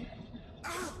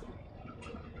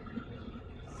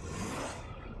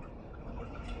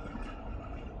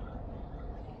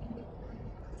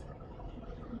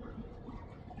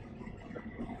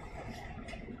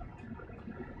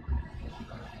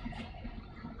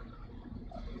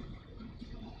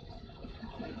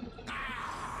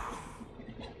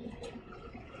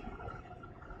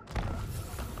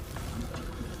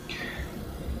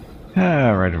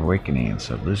 Right of Awakening,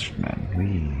 so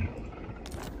Lizardmen,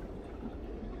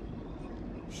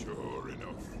 Sure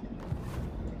enough.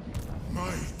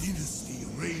 My dynasty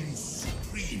reigns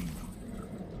supreme.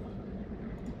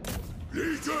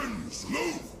 Legions,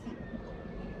 move!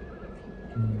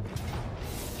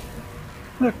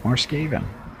 Look, more Skaven.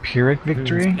 Pyrrhic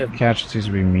victory? Skaven. Casualties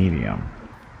will be medium.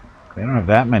 They don't have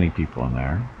that many people in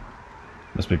there.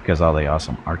 Must be because all the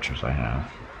awesome archers I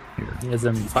have here. Yeah,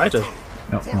 then fight it.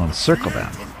 No, we'll encircle them.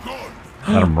 God,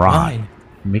 Let them rot. Why?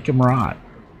 Make them rot.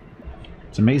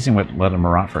 It's amazing what letting them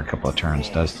rot for a couple of turns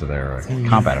does to their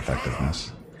combat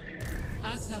effectiveness.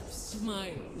 Asap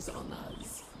smiles on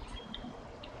us.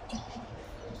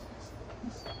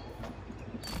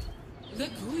 The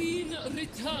queen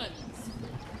returns.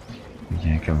 You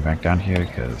can't come back down here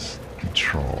because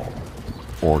control,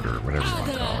 order, whatever you want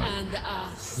to Ada call it. and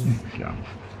us. There you go.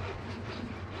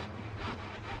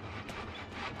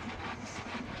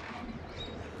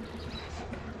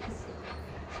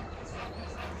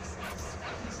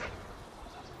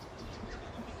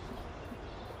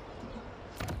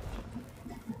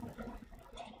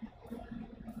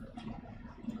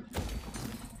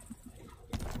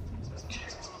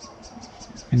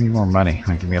 I need more money.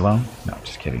 Want to give me a loan? No,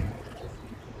 just kidding.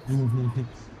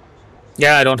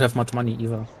 Yeah, I don't have much money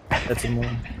either. That's more.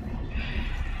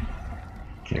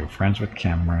 Okay, we're friends with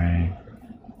Camray.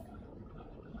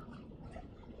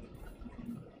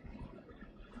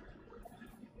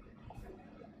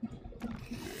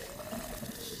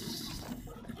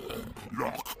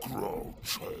 Lock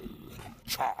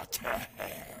Charter.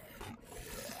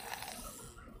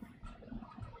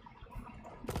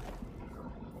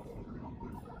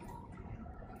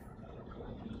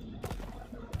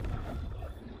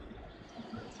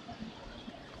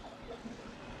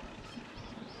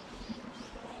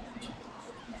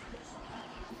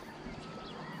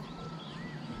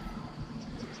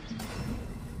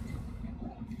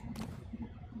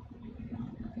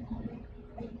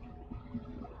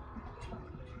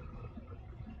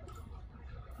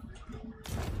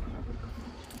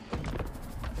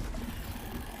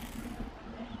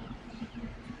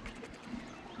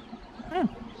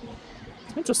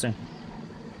 Interesting.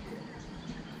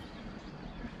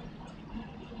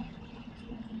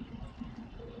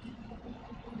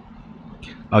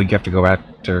 Oh, you have to go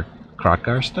after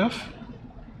Katgur stuff?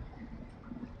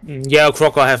 Yeah,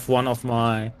 Crocker have one of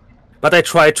my... But I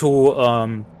try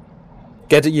to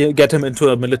get him into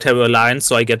a military alliance,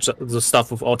 so I get the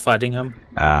stuff without fighting him.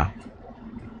 Ah.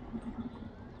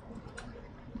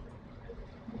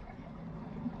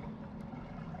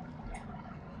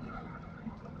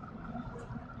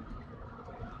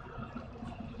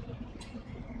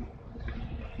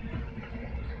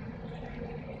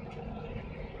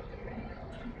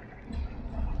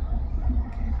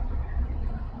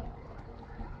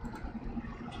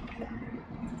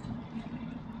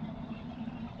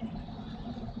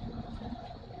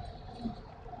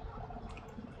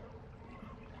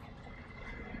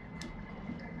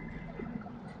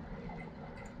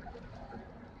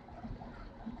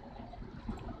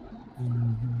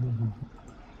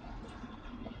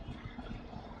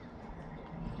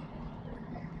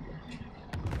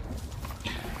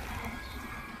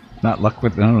 No luck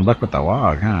with the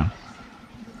WAG, huh?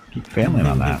 Keep failing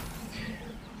on that.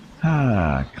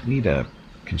 Ah, Khalida.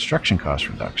 Construction cost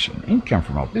reduction. Income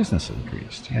from all businesses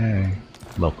increased. Yay.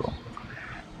 Local.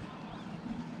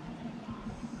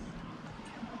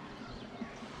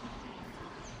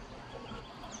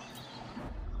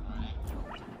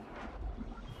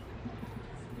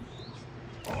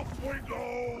 Off we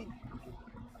go!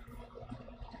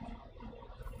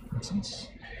 Nonsense.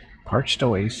 Parched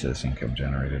Oasis income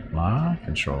generated. Law,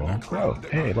 control, growth.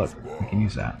 Hey, look. We can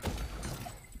use that.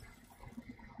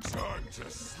 Time to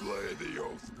slay the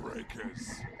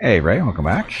Oathbreakers. Hey, Ray. Welcome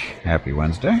back. Happy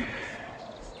Wednesday.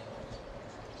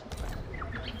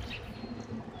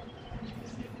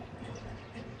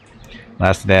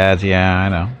 Last dads, yeah, I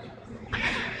know.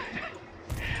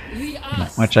 The Not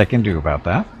ass. much I can do about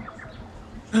that.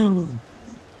 Mine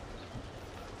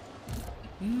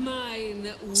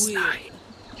will.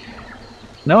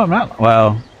 No, I'm not.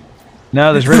 Well,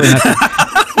 no, there's really nothing.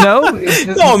 No, it's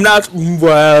just- No, I'm not.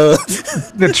 Well,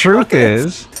 the truth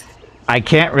is, I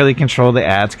can't really control the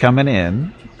ads coming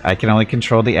in. I can only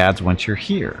control the ads once you're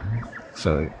here.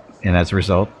 So, and as a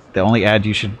result, the only ad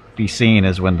you should be seeing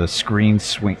is when the screen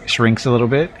shrinks a little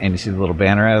bit and you see the little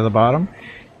banner out of the bottom.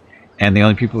 And the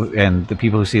only people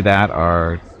who see that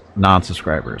are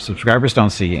non-subscribers. Subscribers don't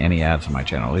see any ads on my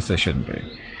channel. At least they shouldn't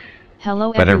be.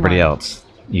 Hello But everybody everyone. else,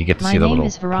 you get to My see the name little,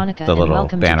 is Veronica the and little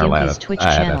welcome to banner Gimpy's ad Twitch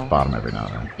at channel. the bottom every now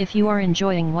and then. If you are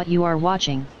enjoying what you are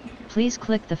watching, please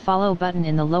click the follow button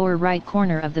in the lower right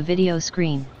corner of the video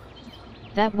screen.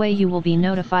 That way you will be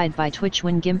notified by Twitch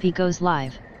when Gimpy goes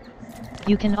live.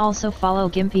 You can also follow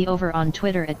Gimpy over on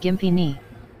Twitter at GimpyKnee.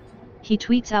 He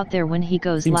tweets out there when he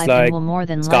goes seems live like and will more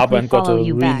than likely Scarbrand got follow a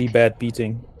you really back. bad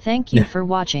beating. Thank you for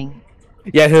watching.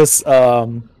 Yeah, his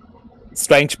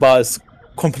strength bar is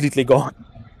completely gone.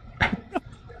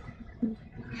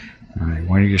 Alright,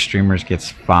 one of your streamers gets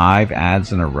 5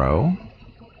 ads in a row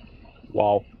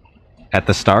Wow. at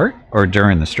the start or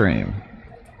during the stream.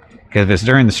 Because if it's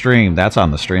during the stream, that's on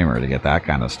the streamer to get that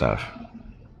kind of stuff.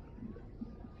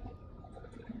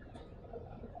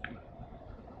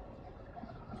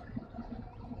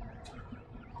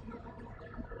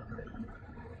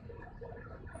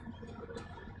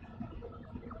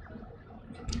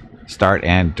 Start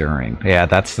and during. Yeah,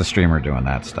 that's the streamer doing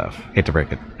that stuff. Hate to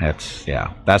break it. That's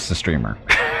the streamer.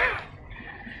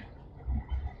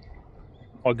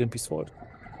 All Gimpy's fault.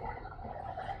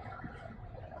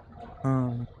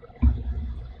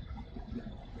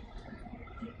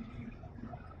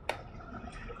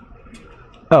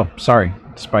 Oh, sorry.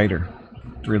 Spider.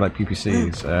 3 like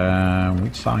PPCs.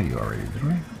 We saw you already, didn't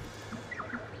we?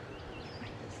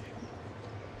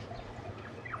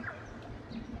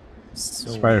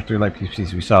 So, Spider 3 like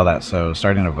PPCs. We saw that, so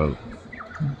starting a vote.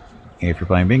 If you're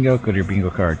playing bingo, go to your bingo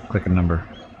card. Click a number.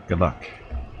 Good luck.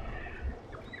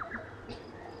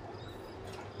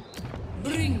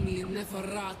 Bring me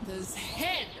Neferata's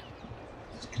head.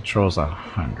 Controls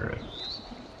 100.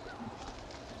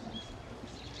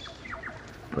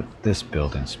 But this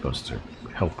building's supposed to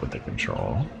help with the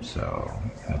control, so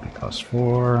that'll be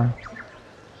 +4.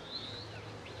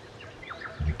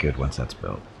 It'll be good once that's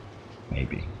built.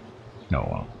 Maybe. No, it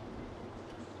won't.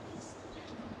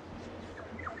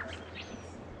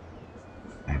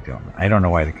 I don't know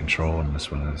why the control in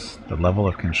this one is the level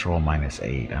of control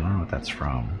 -8. I don't know what that's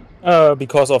from.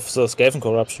 because of the Skaven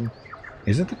corruption.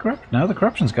 Is it the corrupt? No, the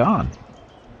corruption's gone.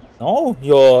 No,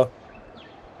 your...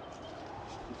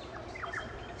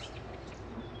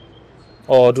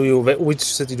 Or do you... Which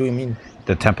city do you mean?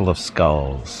 The Temple of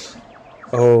Skulls.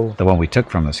 Oh. The one we took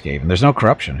from the Skaven. There's no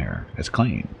corruption here. It's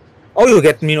clean. Oh, you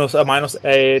get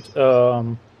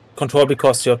 -8 control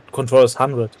because your control is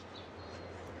 100.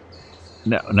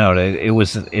 No,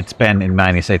 it's been in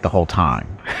 -8 the whole time.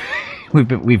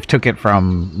 we've took it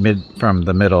from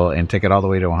the middle and took it all the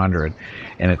way to 100,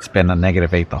 and it's been a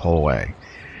 -8 the whole way.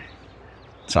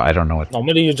 So I don't know what.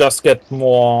 Normally you just get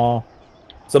more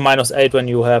the -8 when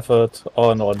you have it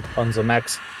on the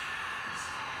max.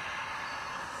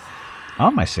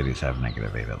 All my cities have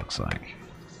 -8. It looks like.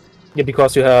 Yeah,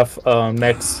 because you have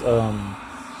max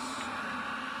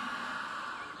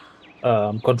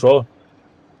control.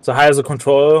 The higher the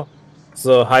control,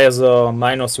 the higher the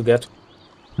minus you get.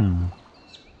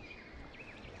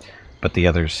 But the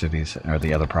other cities or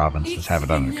the other provinces have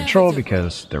it under control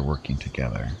because they're working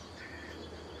together.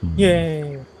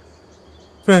 Yay!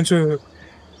 Friendship!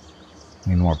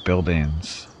 Need more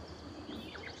buildings.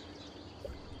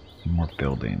 More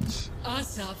buildings.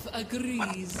 Asaf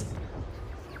agrees.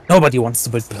 Nobody wants to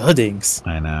build buildings.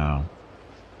 I know.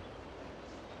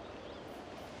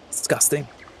 Disgusting.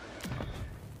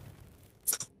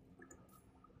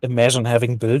 Imagine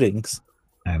having buildings.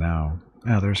 I know.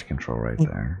 Oh, there's control right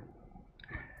there.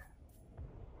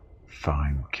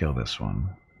 Fine, we'll kill this one.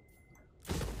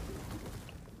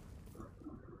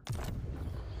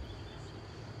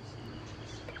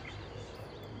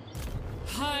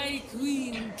 High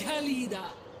Queen Khalida.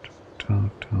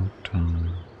 Dun, dun,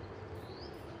 dun.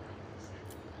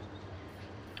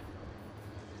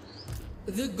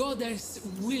 The goddess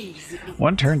wills.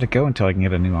 One turn to go until I can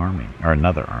get a new army. Or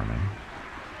another army.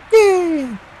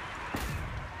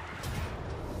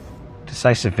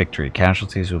 Decisive victory.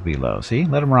 Casualties will be low. See?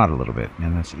 Let them rot a little bit.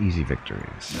 And that's easy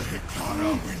victories.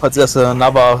 But there's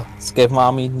another Skaven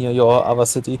army near your other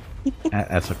city.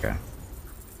 That's okay.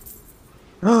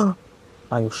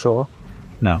 Are you sure?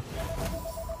 No.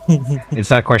 It's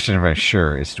not a question of I'm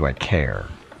sure. It's do I care?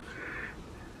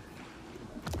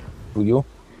 Do you?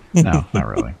 No, not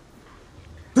really.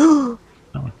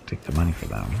 I'll take the money for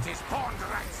them.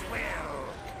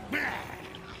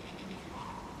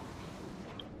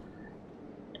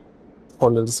 Poor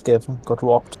little Skaven got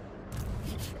robbed.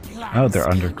 Oh, they're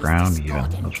underground even.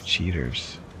 Little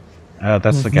cheaters. Oh,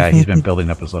 that's the guy. He's been building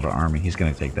up his little army. He's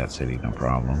going to take that city, no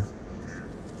problem.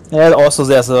 Yeah, also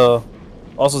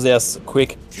there's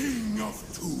quick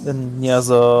near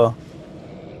the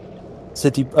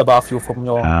city above you from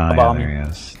your Oh, yeah, army. there he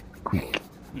is. Quick.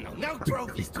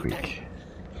 Quick.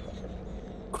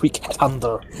 Quick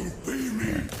thunder.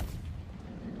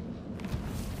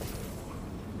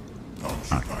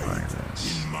 Occupy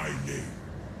this. In my name.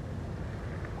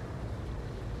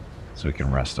 So we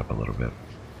can rest up a little bit.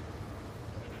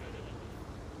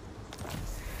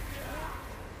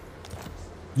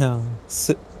 Yeah,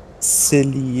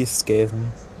 silly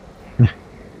Skaven.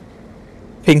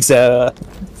 Thinks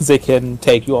they can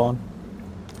take you on.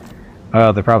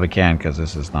 Oh, they probably can because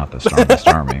this is not the strongest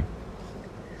army.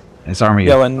 This army,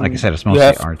 Yeah, when like I said, it's you mostly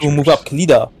have archers. to move up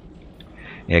Khalida.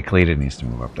 Yeah, Khalida needs to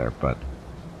move up there, but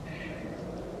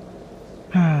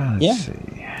let's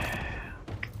see.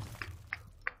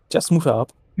 Just move her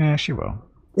up. Yeah, she will.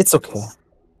 It's okay.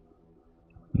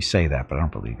 You say that, but I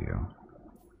don't believe you.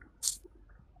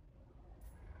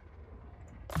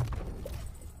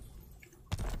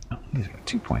 Oh, he's got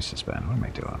 2 points to spend. What am I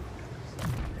doing?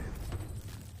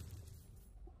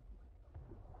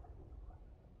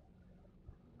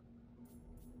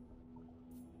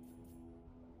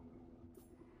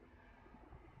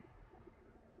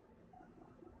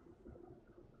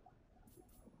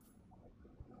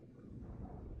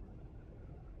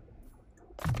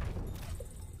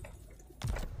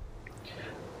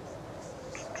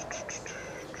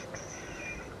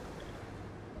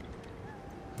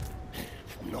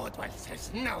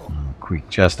 No. Creek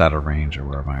just out of range of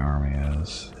where my army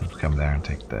is. He'll come there and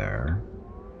take there.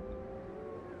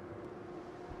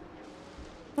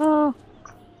 Yeah,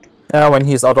 when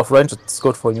he's out of range, it's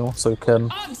good for you, so you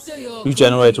can Answer your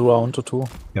regenerate a round or two.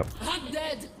 Yep.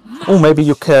 undead. Oh, maybe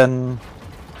you can.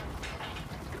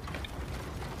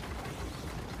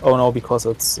 Oh no, because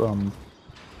it's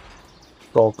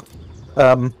dog.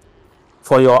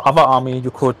 For your other army,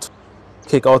 you could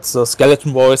kick out the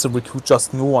skeleton boys and recruit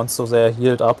just new ones, so they're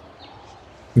healed up.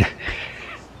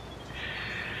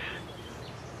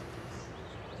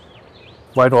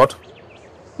 Why not?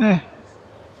 Eh.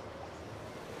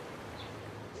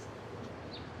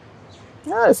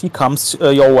 Yeah, if he comes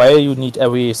your way, you need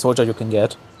every soldier you can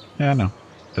get. Yeah, I know.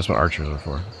 That's what archers are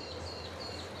for.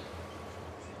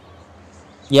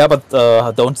 Yeah, but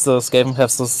don't the Skaven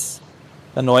have this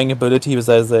annoying ability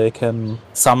that they can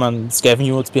summon Skaven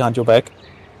units behind your back?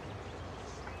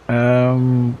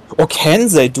 Or can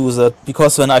they do that?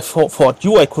 Because when I fought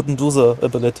you, I couldn't do the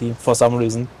ability for some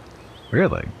reason.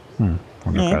 Really?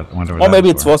 Wonder what Or that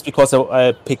maybe was it for. was because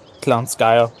I picked Clan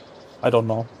Skyer. I don't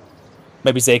know.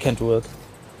 Maybe they can do it.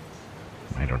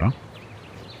 I don't know.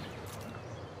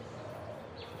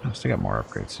 I still got more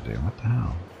upgrades to do. What the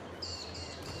hell?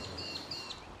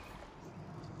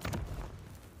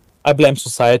 I blame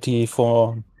society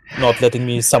for not letting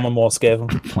me summon more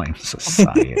Skaven. Blame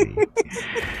society.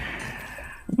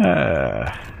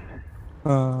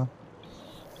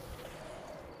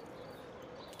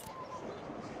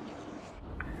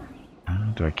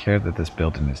 Do I care that this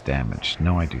building is damaged?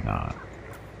 No, I do not.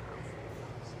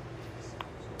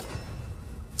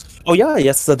 Oh yeah,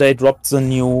 yesterday dropped the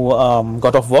new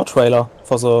God of War trailer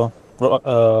for the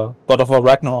God of War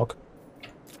Ragnarok.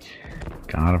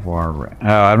 God of War. Oh,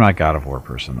 I'm not a God of War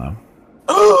person, though.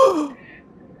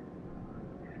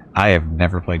 I have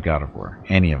never played God of War.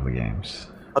 Any of the games.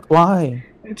 But why?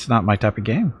 It's not my type of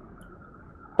game.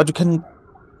 But you can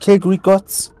kill Greek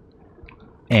gods.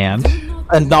 And?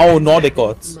 And now Nordic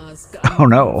gods. Oh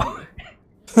no.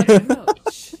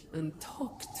 Approach and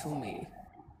talk to me.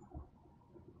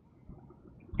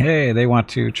 Hey, they want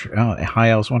to... High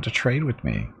Elves want to trade with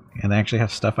me. And they actually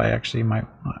have stuff I actually might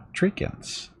want.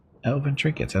 Trinkets. Elven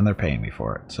trinkets. And they're paying me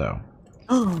for it, so...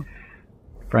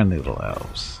 Friendly little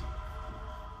elves.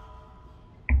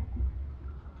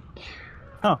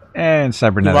 Huh. And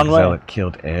Cybernetic Zealot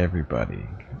killed everybody.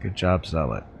 Good job,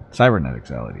 Zealot. Cybernetic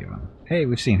Zealot, even. Hey,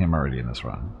 we've seen him already in this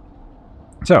run.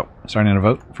 So, starting to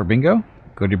vote for bingo.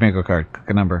 Go to your bingo card. Click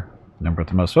a number. Number with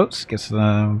the most votes gets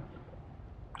the...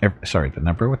 sorry, the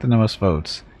number with the most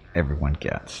votes everyone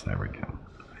gets. There we go.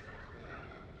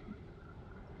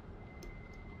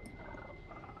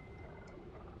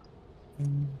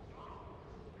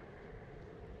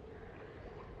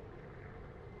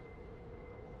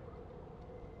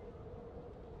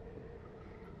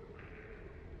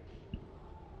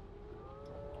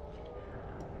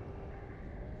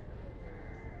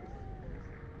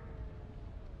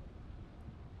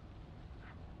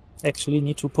 Actually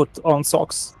need to put on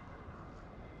socks.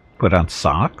 Put on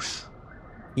socks?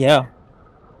 Yeah.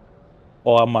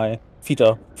 Or my feet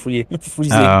are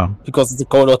freezing because it's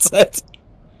cold outside.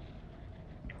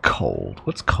 Cold?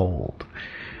 What's cold?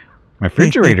 My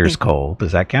refrigerator's cold.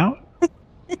 Does that count?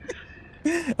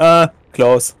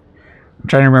 Close. I'm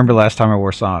trying to remember last time I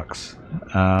wore socks.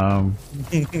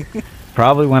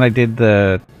 Probably when I did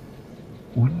the...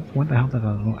 When the hell did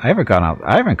I haven't gone out.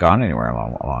 I haven't gone anywhere in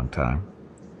a long time.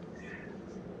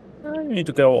 You need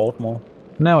to go out more.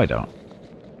 No, I don't.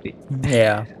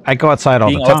 Yeah. I go outside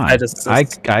all the time.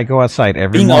 I go outside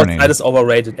every morning. Being outside is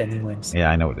overrated anyways. Yeah,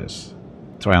 I know it is.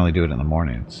 That's why I only do it in the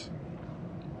mornings.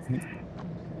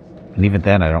 And even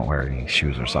then, I don't wear any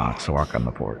shoes or socks to walk on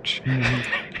the porch.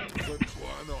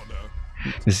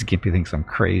 Mrs. Gimpy thinks I'm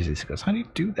crazy. She goes, how do you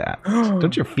do that?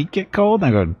 Don't your feet get cold?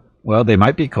 And I go, well, they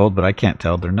might be cold, but I can't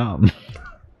tell. They're numb.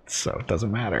 So it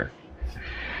doesn't matter.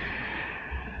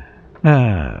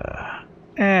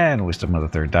 And Wisdom of the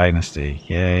Third Dynasty.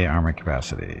 Yay, armor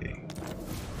capacity.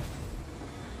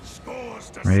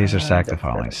 Raise or sack the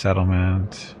following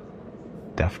settlement.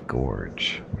 Death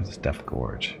Gorge. Where's this Death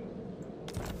Gorge?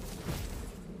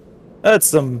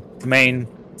 That's the main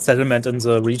settlement in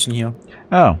the region here.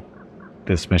 Oh.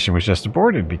 This mission was just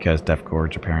aborted because Death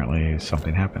Gorge apparently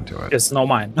something happened to it. It's not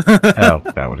mine. Oh,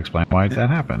 that would explain why that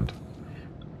happened.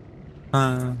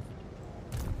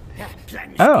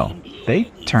 Oh, they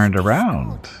turned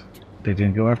around. They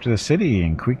didn't go after the city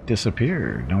and Queek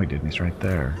disappeared. No, he didn't. He's right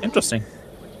there. Interesting.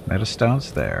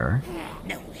 Metastone's there.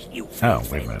 Oh,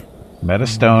 wait a minute.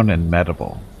 Metastone and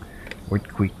Medable. Where'd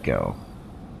Queek go?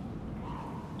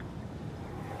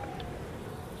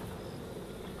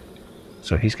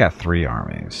 So he's got 3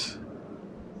 armies.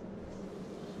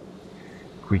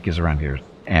 Queek is around here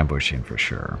ambushing for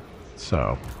sure.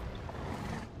 So.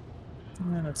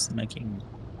 Yeah, that's making...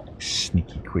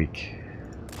 Sneaky Queek.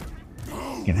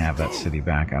 You can have that city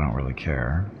back. I don't really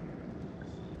care.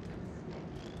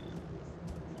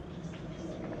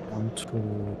 1,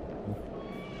 2...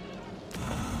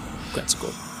 Let's go.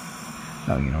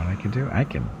 Oh, you know what I can do? I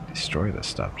can destroy this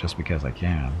stuff just because I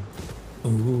can.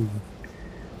 Ooh.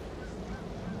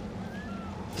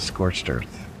 Scorched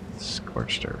Earth.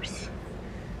 Scorched Earth.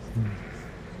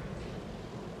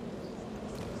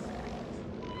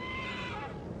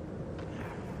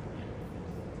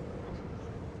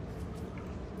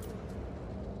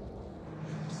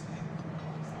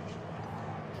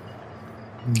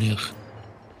 Yeah.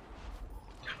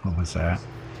 What was that?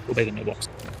 Go back in your box.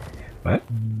 What?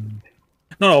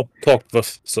 No, talk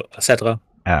with etc.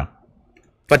 Oh.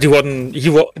 But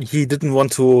he didn't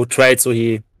want to trade, so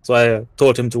I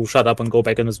told him to shut up and go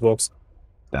back in his box.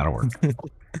 That'll work.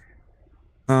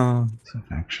 Uh, So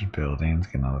faction buildings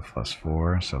get another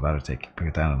 +4, so that'll put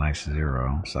it down a nice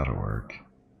 0, so that'll work.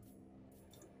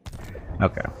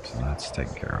 Okay, so that's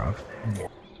taken care of.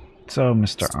 So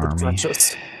Mr. Army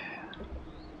grudges.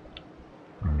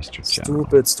 or Mr.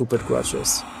 General. Stupid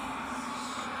grudges.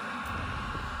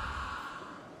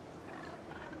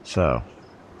 So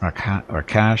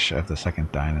Rakash of the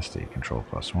Second Dynasty, control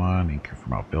 +1, income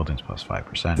from all buildings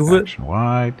 +5%, faction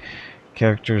wide.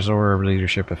 Characters or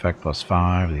leadership effect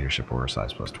 +5, leadership aura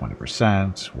size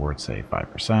 +20%, ward save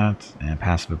 5%, and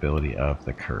passive ability of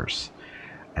the curse.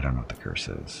 I don't know what the curse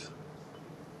is.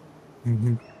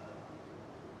 You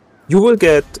will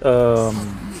get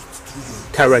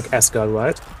Karak Asgard,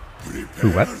 right?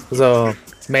 Who, what? The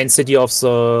main city of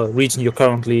the region you're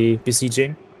currently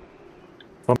besieging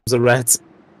from the Reds.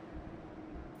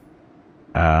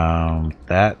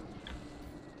 That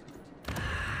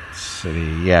city,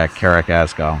 yeah, Karak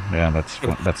Asgal. Yeah, that's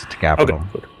the capital.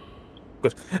 Okay,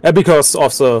 good. Because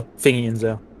of the thingy in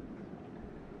there.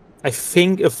 I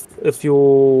think if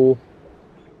you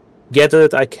get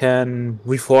it, I can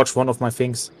reforge one of my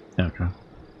things. Okay.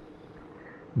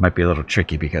 Might be a little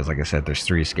tricky because, like I said, there's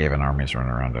 3 Skaven armies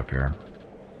running around up here,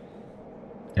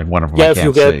 and one of them I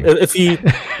can't see.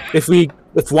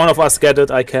 If one of us get it,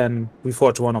 I can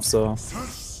reforge one of the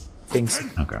things.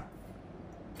 Okay.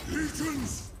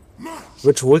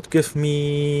 Which would give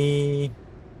me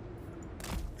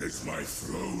Is my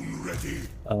throne ready?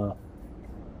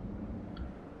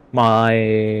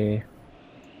 my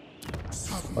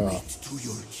Submit to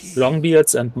your king.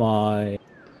 Longbeards and my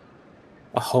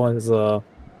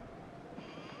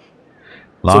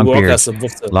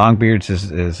Longbeards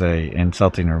is a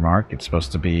insulting remark. It's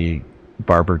supposed to be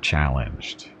barber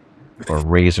challenged or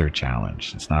razor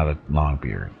challenged. It's not a long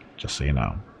beard, just so you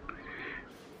know.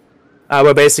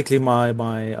 Well, basically my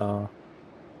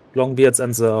Longbeards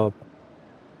and the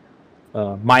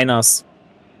miners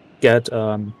get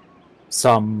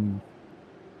some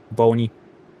bony,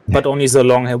 but only the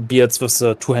Longbeards with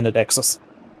the 2-handed axes.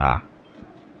 Ah.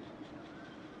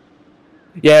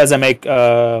 Yeah, they make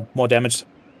more damage,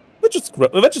 which is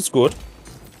good.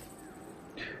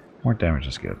 More damage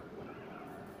is good.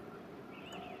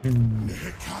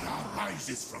 Nekara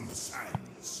rises from the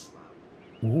sands.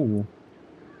 Ooh.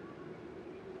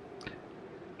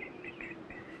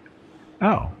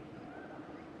 Oh.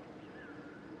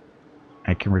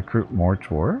 I can recruit more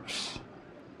dwarves?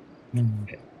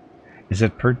 Is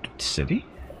it per city?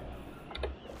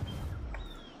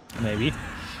 Maybe.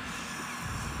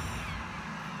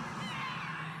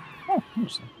 Oh,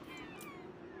 interesting.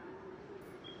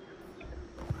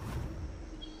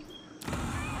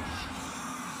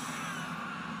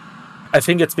 I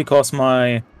think it's because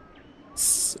I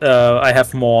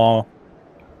have more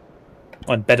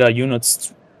and better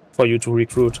units for you to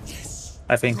recruit.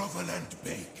 I think.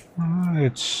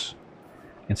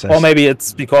 Or maybe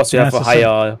it's because you have a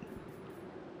higher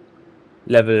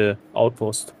level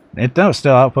outpost. It does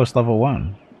still outpost level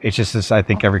 1. It's just this, I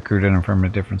think I recruited him from a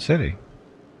different city.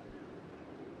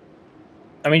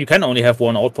 I mean, you can only have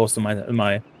one outpost in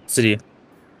my city.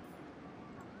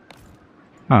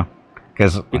 Huh.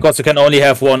 Because you can only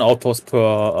have one outpost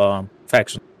per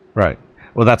faction. Right.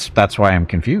 Well, that's why I'm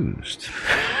confused.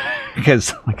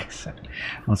 Because, like I said,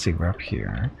 let's see, we're up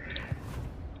here.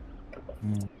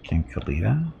 King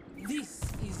Khalida. This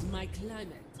is my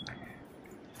climate.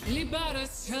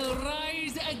 Libaris shall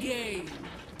rise again.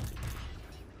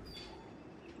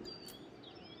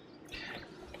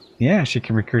 Yeah, she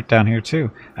can recruit down here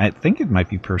too. I think it might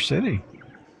be per city,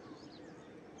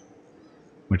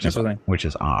 which is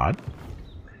odd.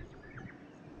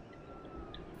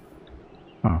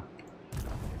 Oh.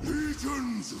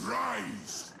 Legions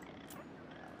rise.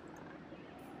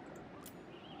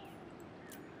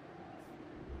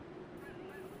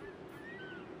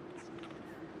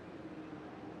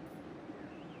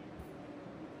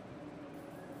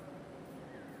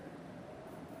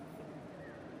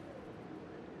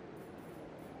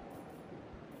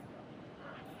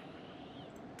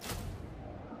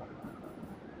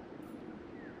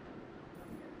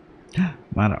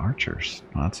 Amount of archers.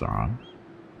 Oh, that's wrong.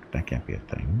 That can't be a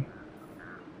thing.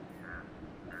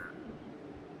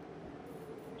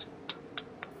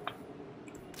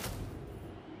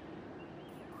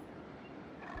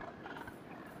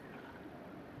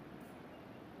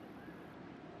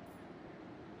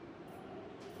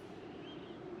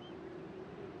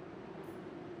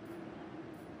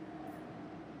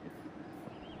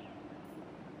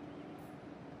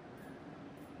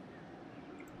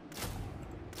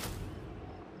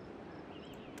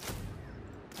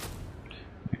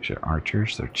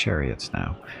 archers, they're chariots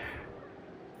now.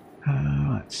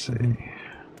 Let's see.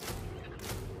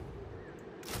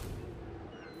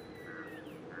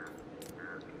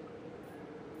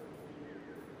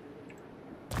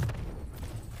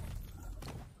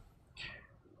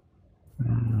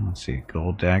 Let's see,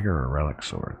 gold dagger or relic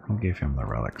sword? We'll give him the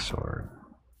relic sword.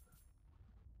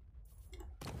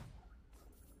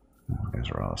 These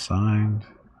are all assigned.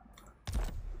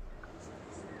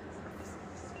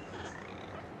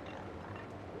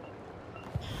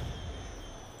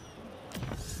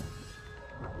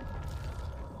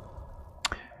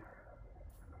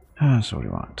 So what do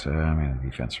you want?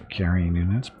 Defense for carrying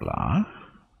units, blah.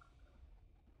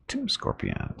 Tomb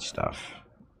Scorpion stuff.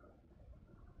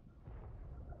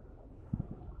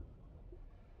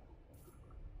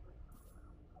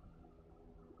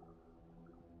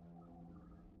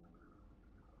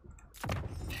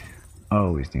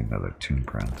 Oh, we need another Tomb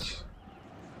Prince.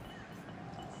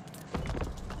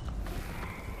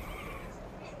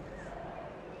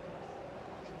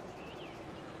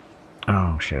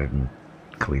 Oh shit, I didn't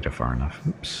Khalida far enough.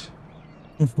 Oops.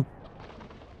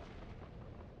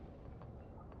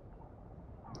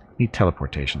 Need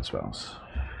teleportation spells.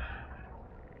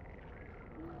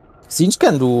 Siege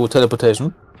can do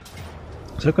teleportation.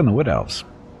 Let's look on the Wood Elves.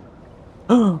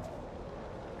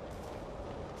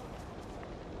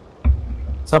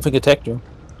 Something attacked you.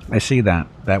 I see that.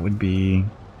 That would be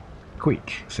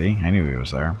Queek. See? I knew he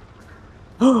was there.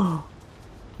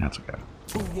 That's okay.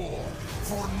 To war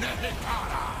for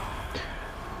Netikara.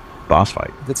 Boss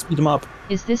fight. Let's beat him up.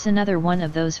 Is this another one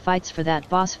of those fights for that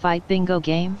boss fight bingo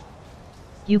game?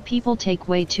 You people take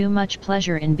way too much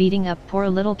pleasure in beating up poor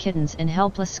little kittens and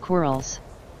helpless squirrels.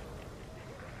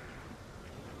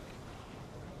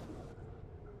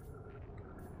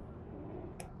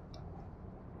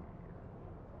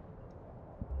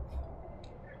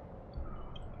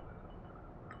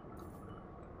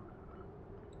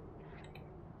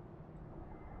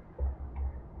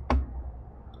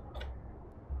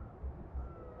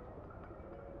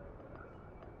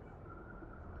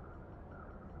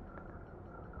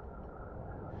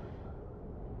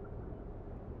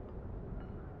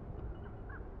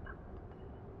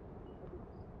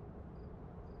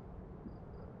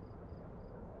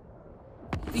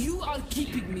 You are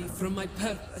keeping me from my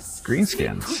purpose.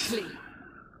 Greenskins. Quickly.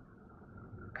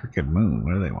 Crooked Moon.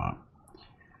 What do they want?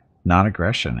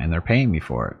 Non-aggression, and they're paying me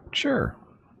for it. Sure.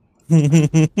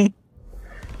 I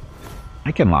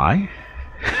can lie.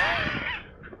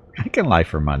 I can lie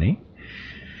for money.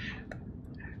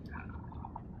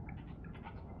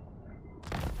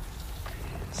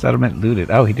 Settlement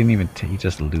looted. Oh, he didn't even... he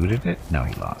just looted it? No,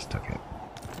 he lost. Took it.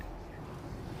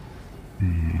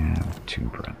 And Tomb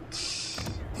Prince.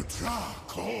 The Tra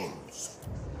calls.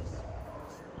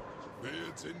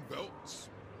 Beards in belts.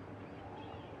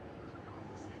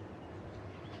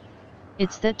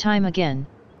 It's that time again.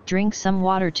 Drink some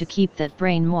water to keep that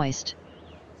brain moist.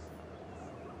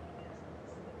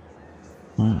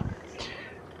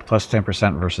 Plus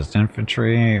 10% versus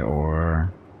infantry,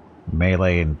 or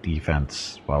melee and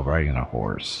defense while riding a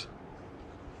horse.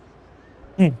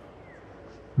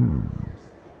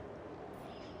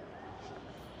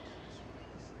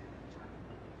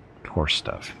 Horse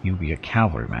stuff. You'll be a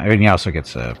cavalryman. And he also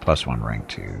gets a +1 rank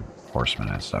to horsemen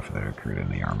and stuff that are recruited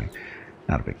in the army.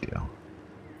 Not a big deal.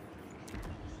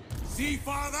 See,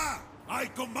 father, I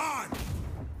command.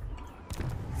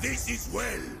 This is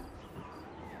well.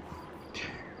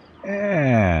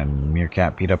 And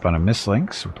Meerkat beat up on a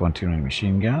Mislinks with 1 too many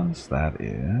machine guns. That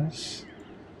is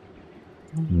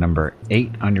number 8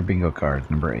 on your bingo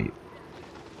card. Number 8.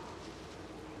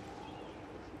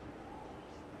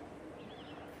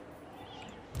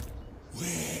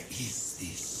 Where is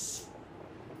this?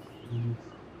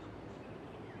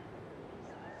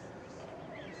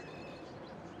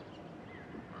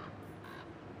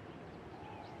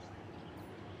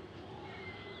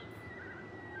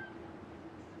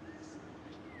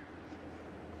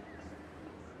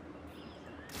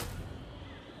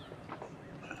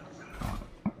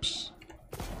 Oops.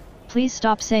 Please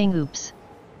stop saying oops.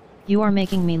 You are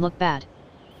making me look bad.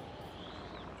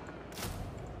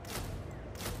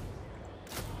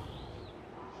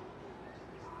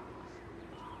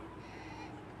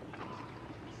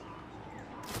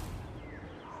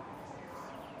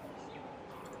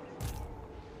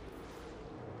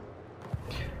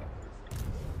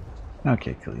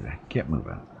 Okay, Khalida, get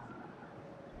moving.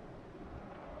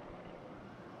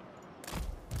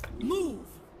 Move.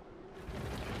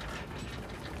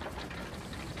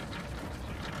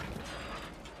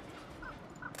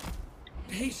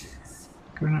 Patience.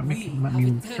 You're not making let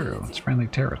me through. It's friendly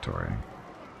territory.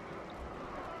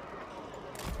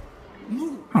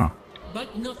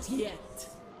 Not yet.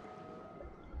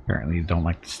 Apparently you don't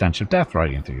like the stench of death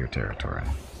riding through your territory.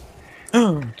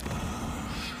 Mortal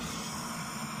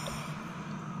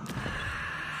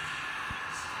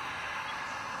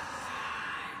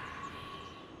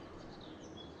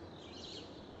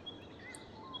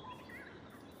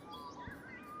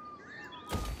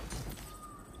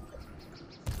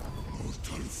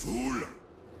fool!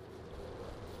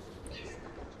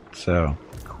 So,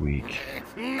 Queek.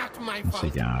 Not my What's he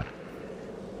fault. got?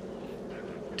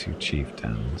 2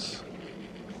 chieftains.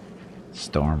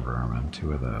 Storm vermin,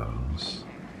 2 of those.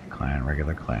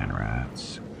 Regular clan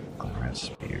rats. Clan rat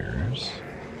spears.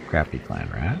 Crappy clan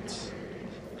rats.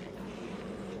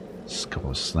 A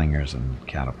couple of slingers and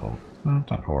catapult. Well,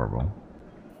 not horrible.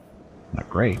 Not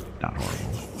great, not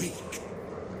horrible. Awake.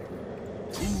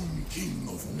 Tomb King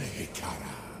of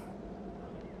Nehekara.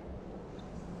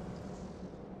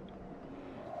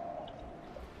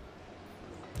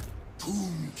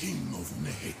 Tomb King of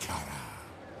Nehekara.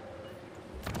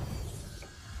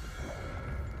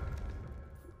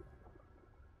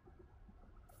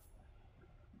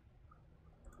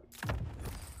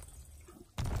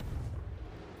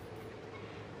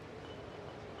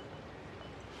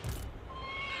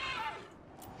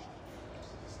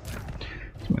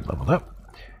 We leveled up.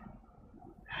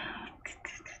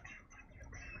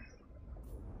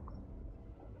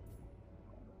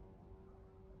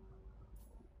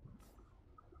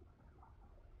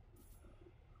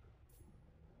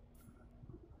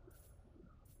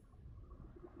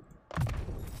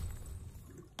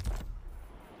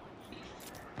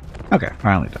 Okay,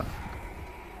 finally done.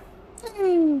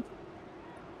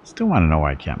 Still want to know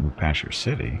why I can't move past your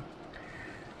city.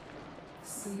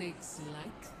 Snakes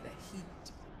like the heat.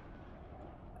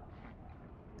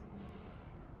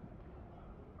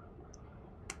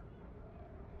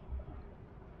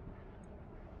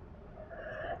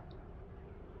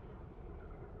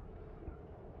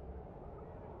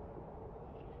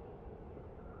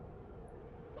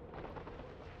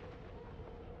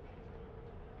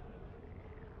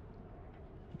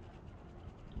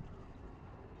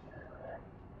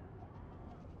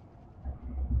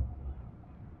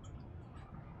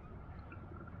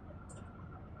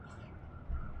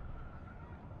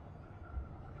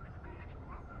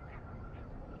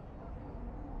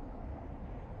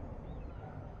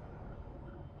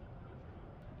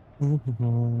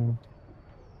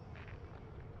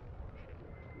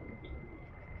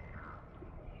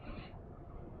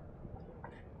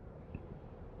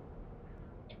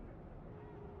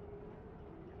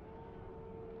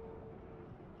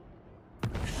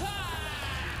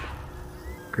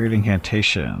 Great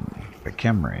incantation.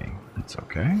 Bekemri. That's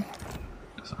okay.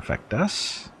 Doesn't affect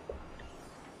us.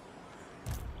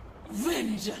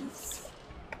 Vengeance.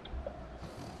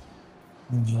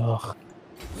 Ugh.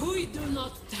 We do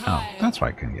not Oh, tire. that's why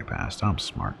I couldn't get past. I'm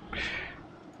smart.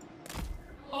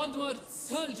 Onward,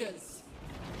 soldiers.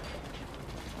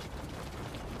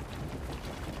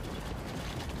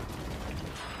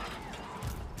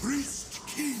 Priest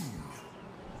King.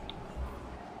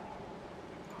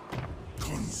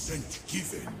 Consent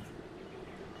given.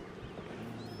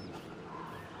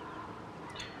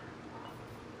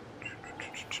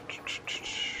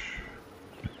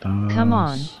 Come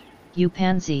on, you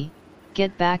pansy.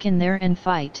 Get back in there and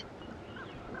fight.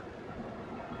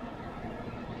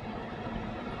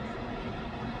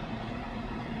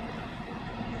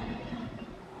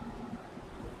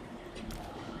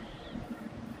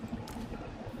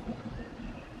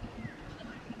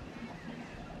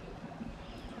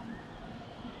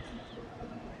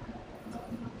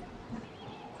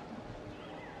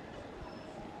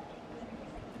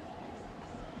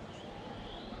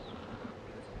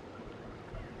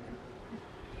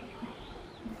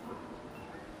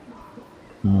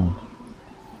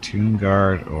 Tomb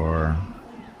Guard or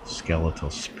Skeletal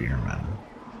Spearman.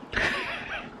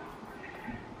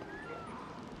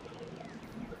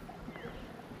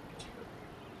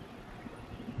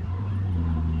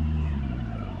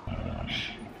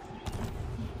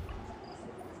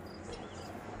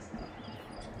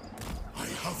 I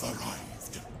have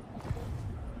arrived.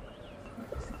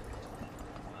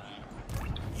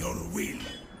 Your will.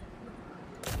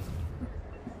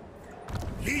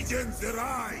 Legions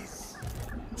arise.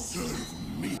 Serve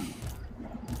me.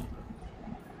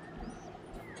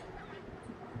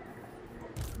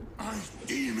 I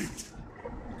deem it.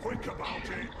 Quick about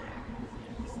it.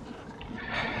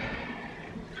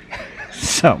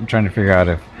 So I'm trying to figure out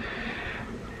if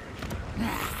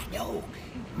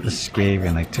the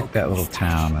Skaven, they took that little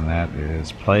town, and that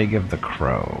is Plague of the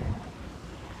Crow.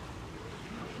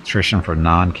 Attrition for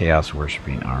non-chaos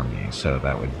worshipping armies, so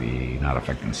that would be not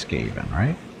affecting Skaven,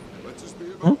 right?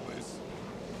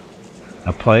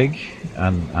 A plague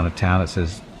on a town that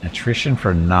says attrition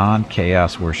for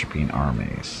non-chaos worshipping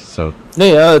armies. So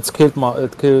Yeah, it's killed.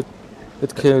 It kills.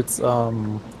 it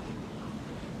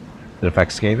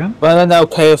affects Skaven? Well, now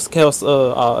chaos.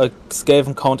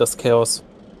 Skaven counters chaos.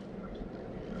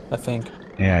 I think.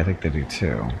 Yeah, I think they do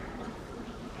too.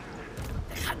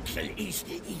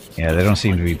 Yeah, they don't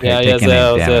seem to be taking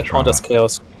any damage from counters it.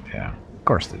 chaos. Yeah, of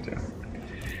course they do.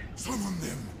 Summon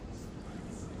them.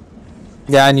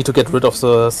 Yeah, I need to get rid of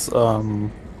this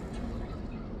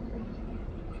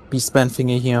beastman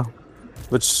thingy here,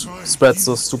 which spreads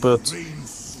those stupid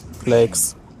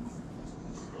plagues.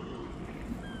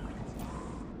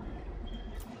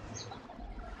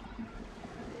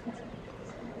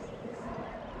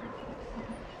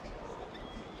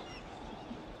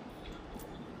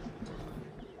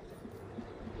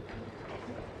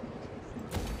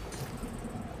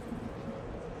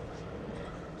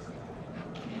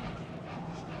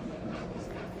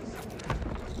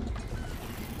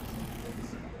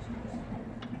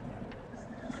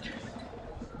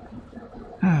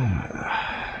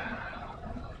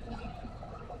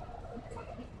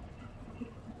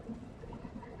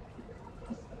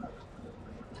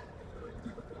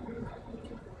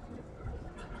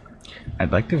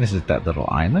 I'd like to visit that little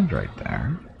island right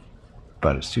there,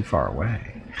 but it's too far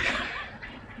away.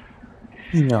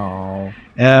 No.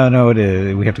 Oh no, it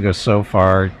is. We have to go so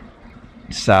far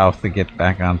south to get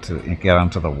back onto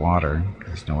the water.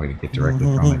 There's no way to get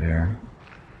directly from it here.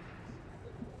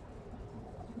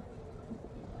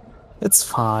 It's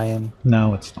fine.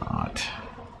 No, it's not.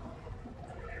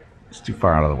 It's too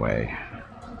far out of the way.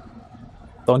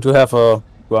 Don't you have a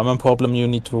ramen problem you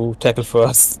need to tackle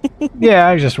first?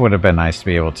 Yeah, it just would have been nice to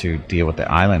be able to deal with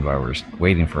the island while we're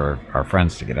waiting for our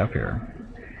friends to get up here.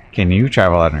 Can you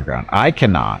travel underground? I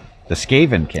cannot. The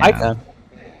Skaven can. I can.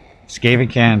 Skaven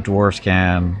can, dwarves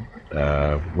can,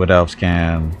 wood elves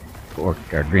can, or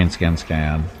greenskins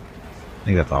can. I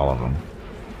think that's all of them.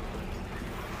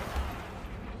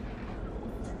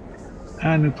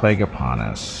 A new plague upon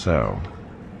us, so...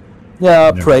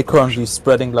 Yeah, prey currently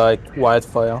spreading like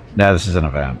wildfire. No, this is an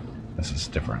event. This is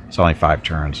different. It's only 5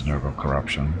 turns, no real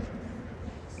corruption.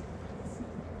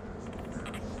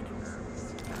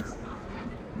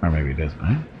 Or maybe it isn't,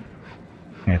 eh?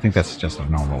 Yeah, I think that's just a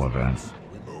normal event.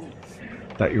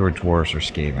 Thought you were dwarves or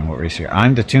Skaven. What race are you?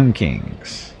 I'm the Tomb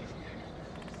Kings.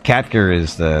 Katgur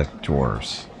is the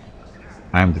dwarves.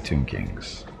 I'm the Tomb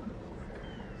Kings.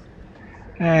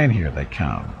 And here they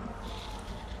come.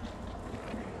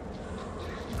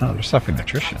 Oh, they're suffering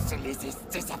attrition.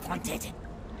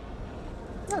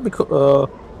 Yeah, because,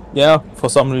 yeah, for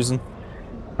some reason.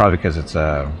 Probably because it's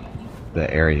the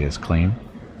area is clean.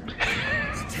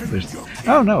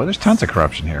 Oh no, there's tons of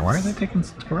corruption here. Why are they taking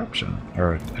corruption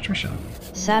or attrition?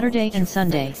 Saturday and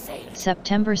Sunday,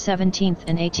 September 17th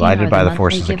and 18th Lighted are by the the monthly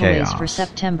forces of giveaways chaos. for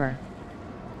September.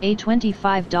 A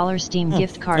 $25 Steam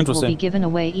gift card will be interesting. given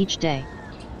away each day.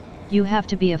 You have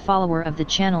to be a follower of the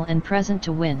channel and present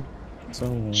to win.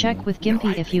 So, Check with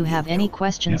Gimpy if you have any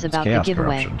questions Yeah, it's about the chaos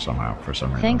giveaway. corruption somehow for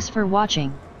some reason. Thanks for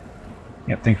watching.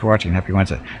 Yep, thanks for watching. Happy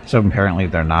Wednesday. So apparently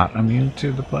they're not immune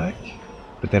to the plague,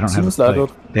 but they don't have the Seems like plague.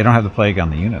 it. They don't have the plague on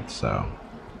the units, so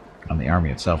on the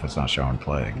army itself, it's not showing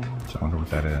plague. So I wonder what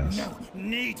that is. No,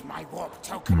 need my warp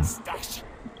token stash.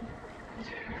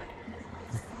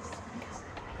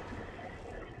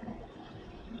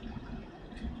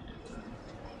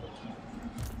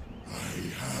 I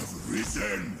have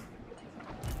risen.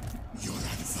 Your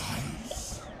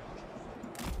advice.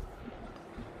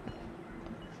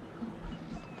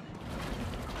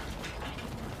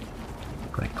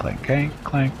 Clank, clank, clank,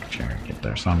 clank. Sure, get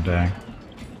there someday.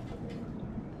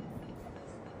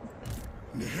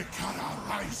 Nehekara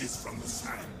rises from the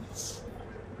sands.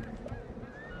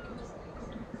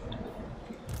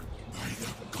 By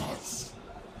the gods.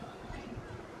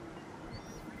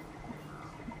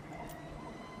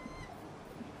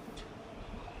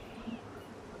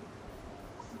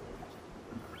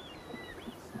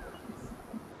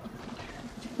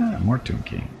 Ah, more Tomb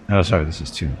King. Oh, sorry, this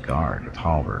is Tomb Guard with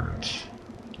halberds.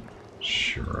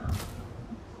 Sure.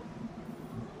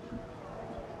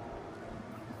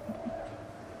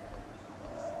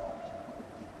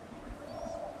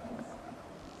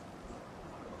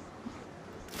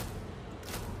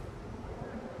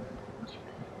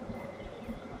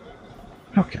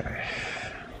 Okay.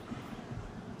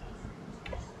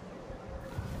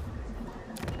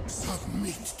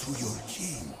 Submit to your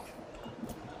king.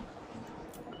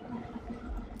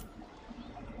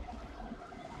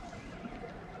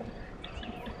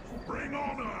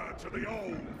 the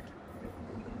old.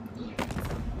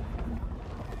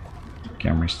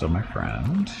 Camry's still my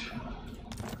friend.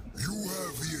 You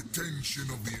have the attention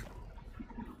of the...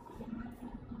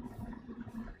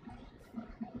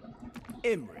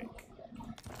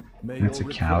 That's a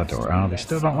Khalida. Oh, they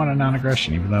still don't want a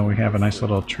non-aggression, even though we have a nice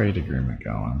little trade agreement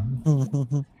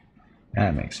going.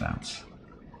 That makes sense.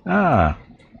 Ah,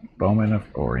 Bowman of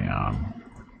Orion.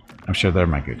 I'm sure they're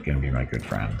gonna be my good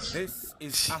friends.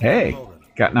 Hey,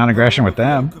 got non-aggression with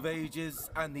them.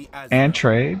 And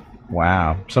trade.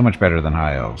 Wow, so much better than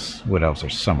high elves. Wood elves are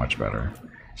so much better.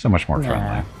 So much more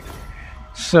friendly.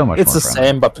 So much It's more the friendly.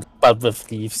 same, but with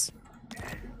thieves.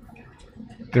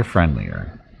 They're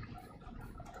friendlier.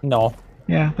 No.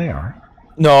 Yeah, they are.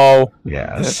 No.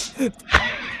 Yes.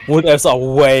 Wood elves are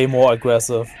way more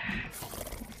aggressive.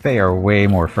 They are way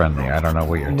more friendly. I don't know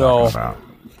what you're No. talking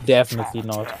about. Definitely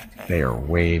not. They are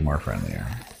way more friendlier.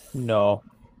 No.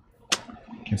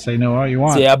 You can say no all you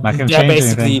want. They're Not gonna change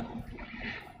basically... anything.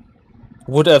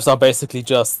 Wood elves are basically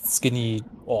just skinny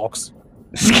orcs.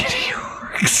 Skinny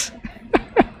orcs.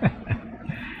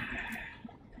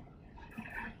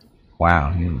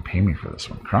 Wow, you didn't pay me for this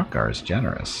one. Kronkar is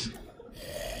generous.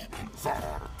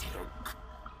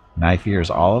 Knife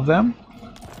ears, all of them?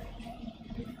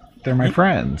 They're my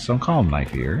friends. Don't call them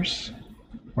knife ears.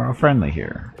 We're all friendly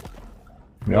here.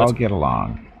 We all get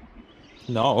along.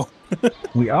 No.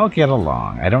 We all get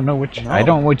along. I don't know which. No. I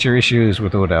don't know what your issue is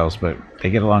with Wood Elves, but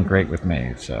they get along great with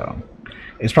me. So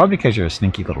it's probably because you're a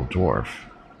sneaky little dwarf.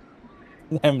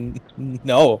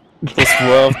 No. This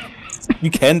word...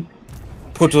 You can't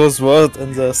put those words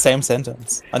in the same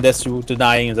sentence. Unless you're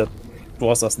denying that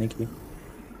dwarves are sneaky.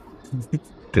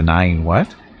 Denying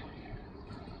what?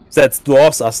 That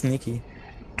dwarves are sneaky.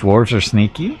 Dwarves are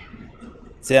sneaky?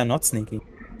 They are not sneaky.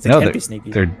 They No, can't be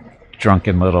sneaky. they're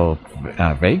drunken little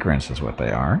vagrants, is what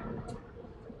they are.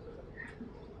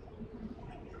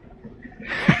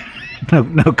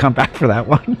 No, come back for that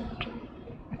one.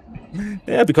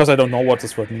 Yeah, because I don't know what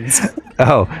this word means.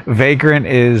 Oh, vagrant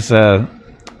is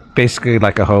basically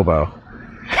like a hobo.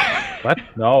 What?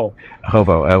 No. A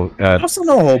hobo. I also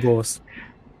know hobos.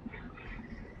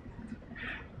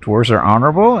 Dwarves are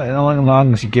honorable as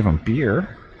long as you give them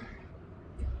beer.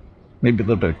 Maybe a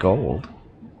little bit of gold.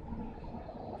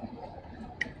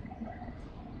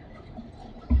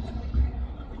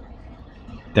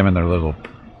 Them and their little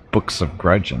books of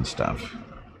grudge and stuff.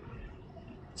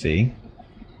 See?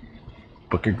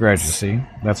 Book of grudge, you see?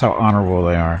 That's how honorable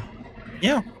they are.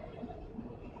 Yeah.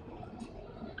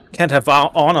 Can't have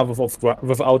honor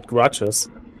without grudges.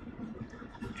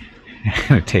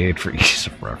 Annotated for ease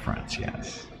of reference,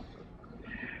 yes.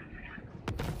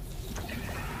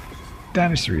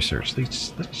 Dynasty research,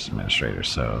 leech administrator,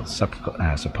 so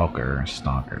sepulcher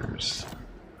stalkers.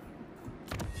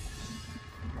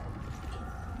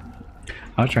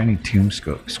 I'll try any tomb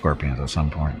scorpions at some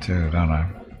point too, don't I?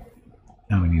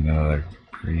 Now we need another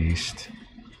priest.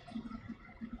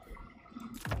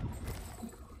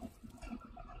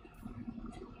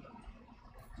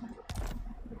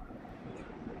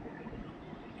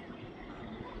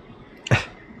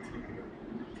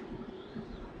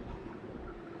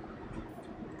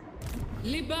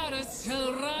 Liberus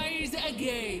shall rise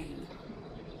again.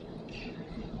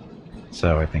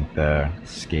 So I think the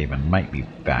Skaven might be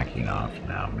backing off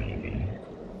now, maybe.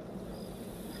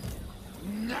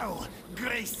 No,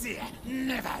 Gracia,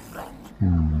 never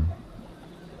wrong.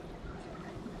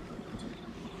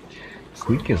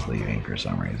 Queek is leaving for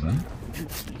some reason.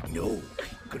 No,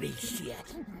 Gracia,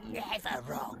 never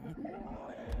wrong.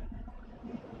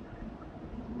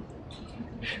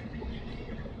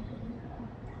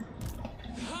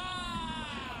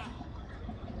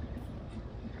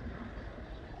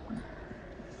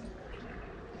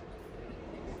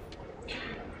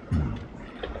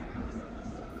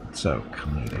 So,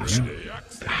 Khalida,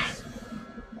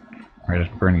 right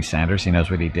after Bernie Sanders, he knows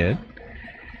what he did.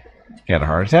 He had a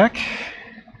heart attack.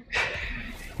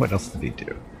 What else did he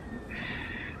do?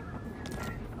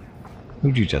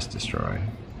 Who'd you just destroy?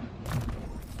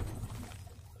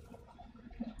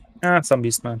 Some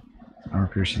beastman. Armor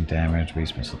piercing damage,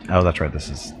 beast missile. Oh, that's right. This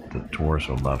is the dwarves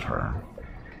will love her.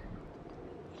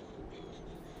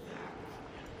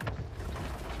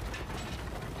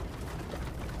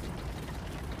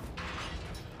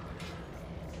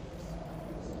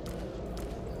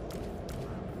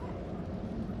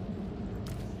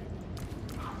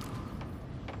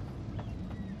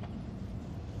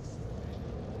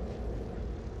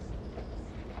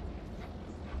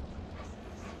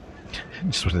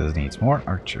 Just what it needs. More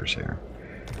archers here.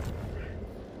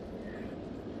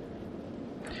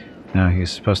 No, he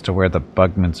was supposed to wear the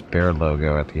Bugman's Bear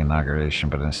logo at the inauguration,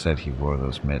 but instead he wore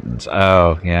those mittens.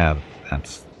 Oh, yeah,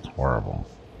 that's horrible.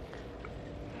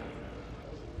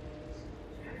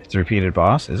 It's a repeated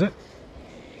boss, is it?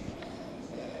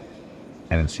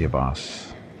 I didn't see a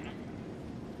boss.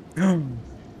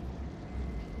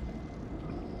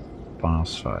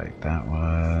 Boss fight. That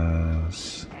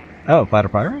was... Oh, Platter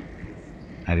Pirate?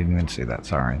 I didn't even see that,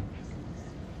 sorry.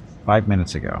 5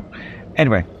 minutes ago.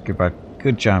 Anyway, goodbye.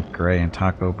 Good job, Gray and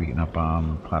Taco, beating up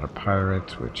on Platter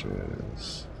Pirate, which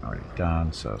is already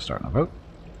done, so starting a vote.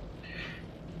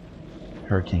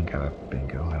 Hurricane got a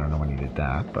bingo. I don't know when he did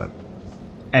that, but...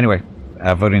 Anyway,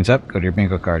 voting's up. Go to your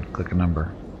bingo card. Click a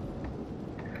number.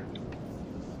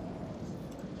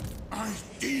 I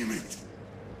deem it.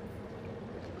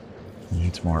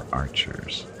 Needs more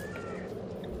archers.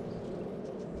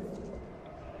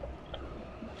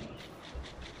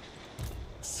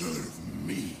 Serve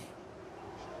me.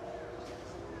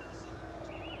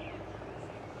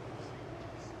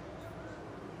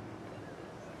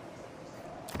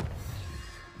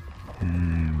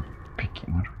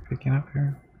 What are we picking up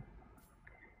here?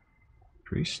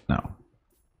 Priest? No.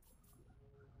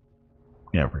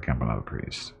 Yeah, we're camping on a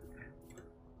priest.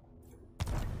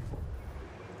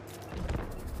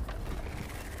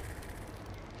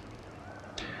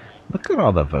 Look at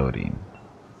all the voting.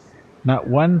 Not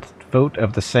one vote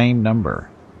of the same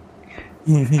number.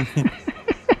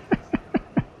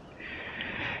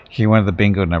 He wanted the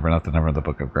bingo number, not the number of the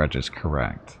Book of Grudges.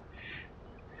 Correct.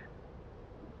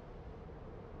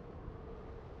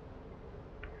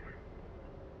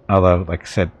 Although, like I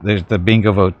said, there's the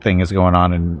bingo vote thing is going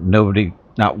on, and nobody,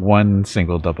 not one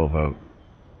single double vote.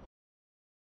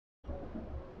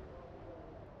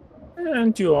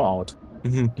 And you're out.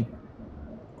 And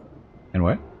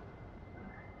what?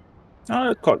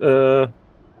 I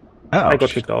Oh, got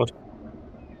kicked out.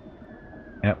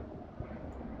 Yep.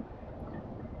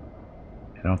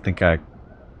 I don't think I...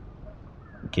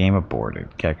 Game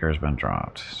aborted. Katgur has been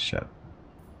dropped. Shit.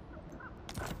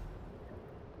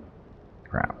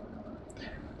 Crap.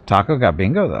 Taco got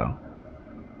bingo, though.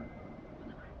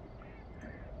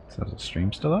 So is the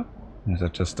stream still up? Is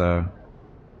that just a...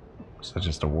 Is that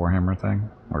just a Warhammer thing?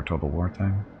 Or a Total War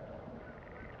thing?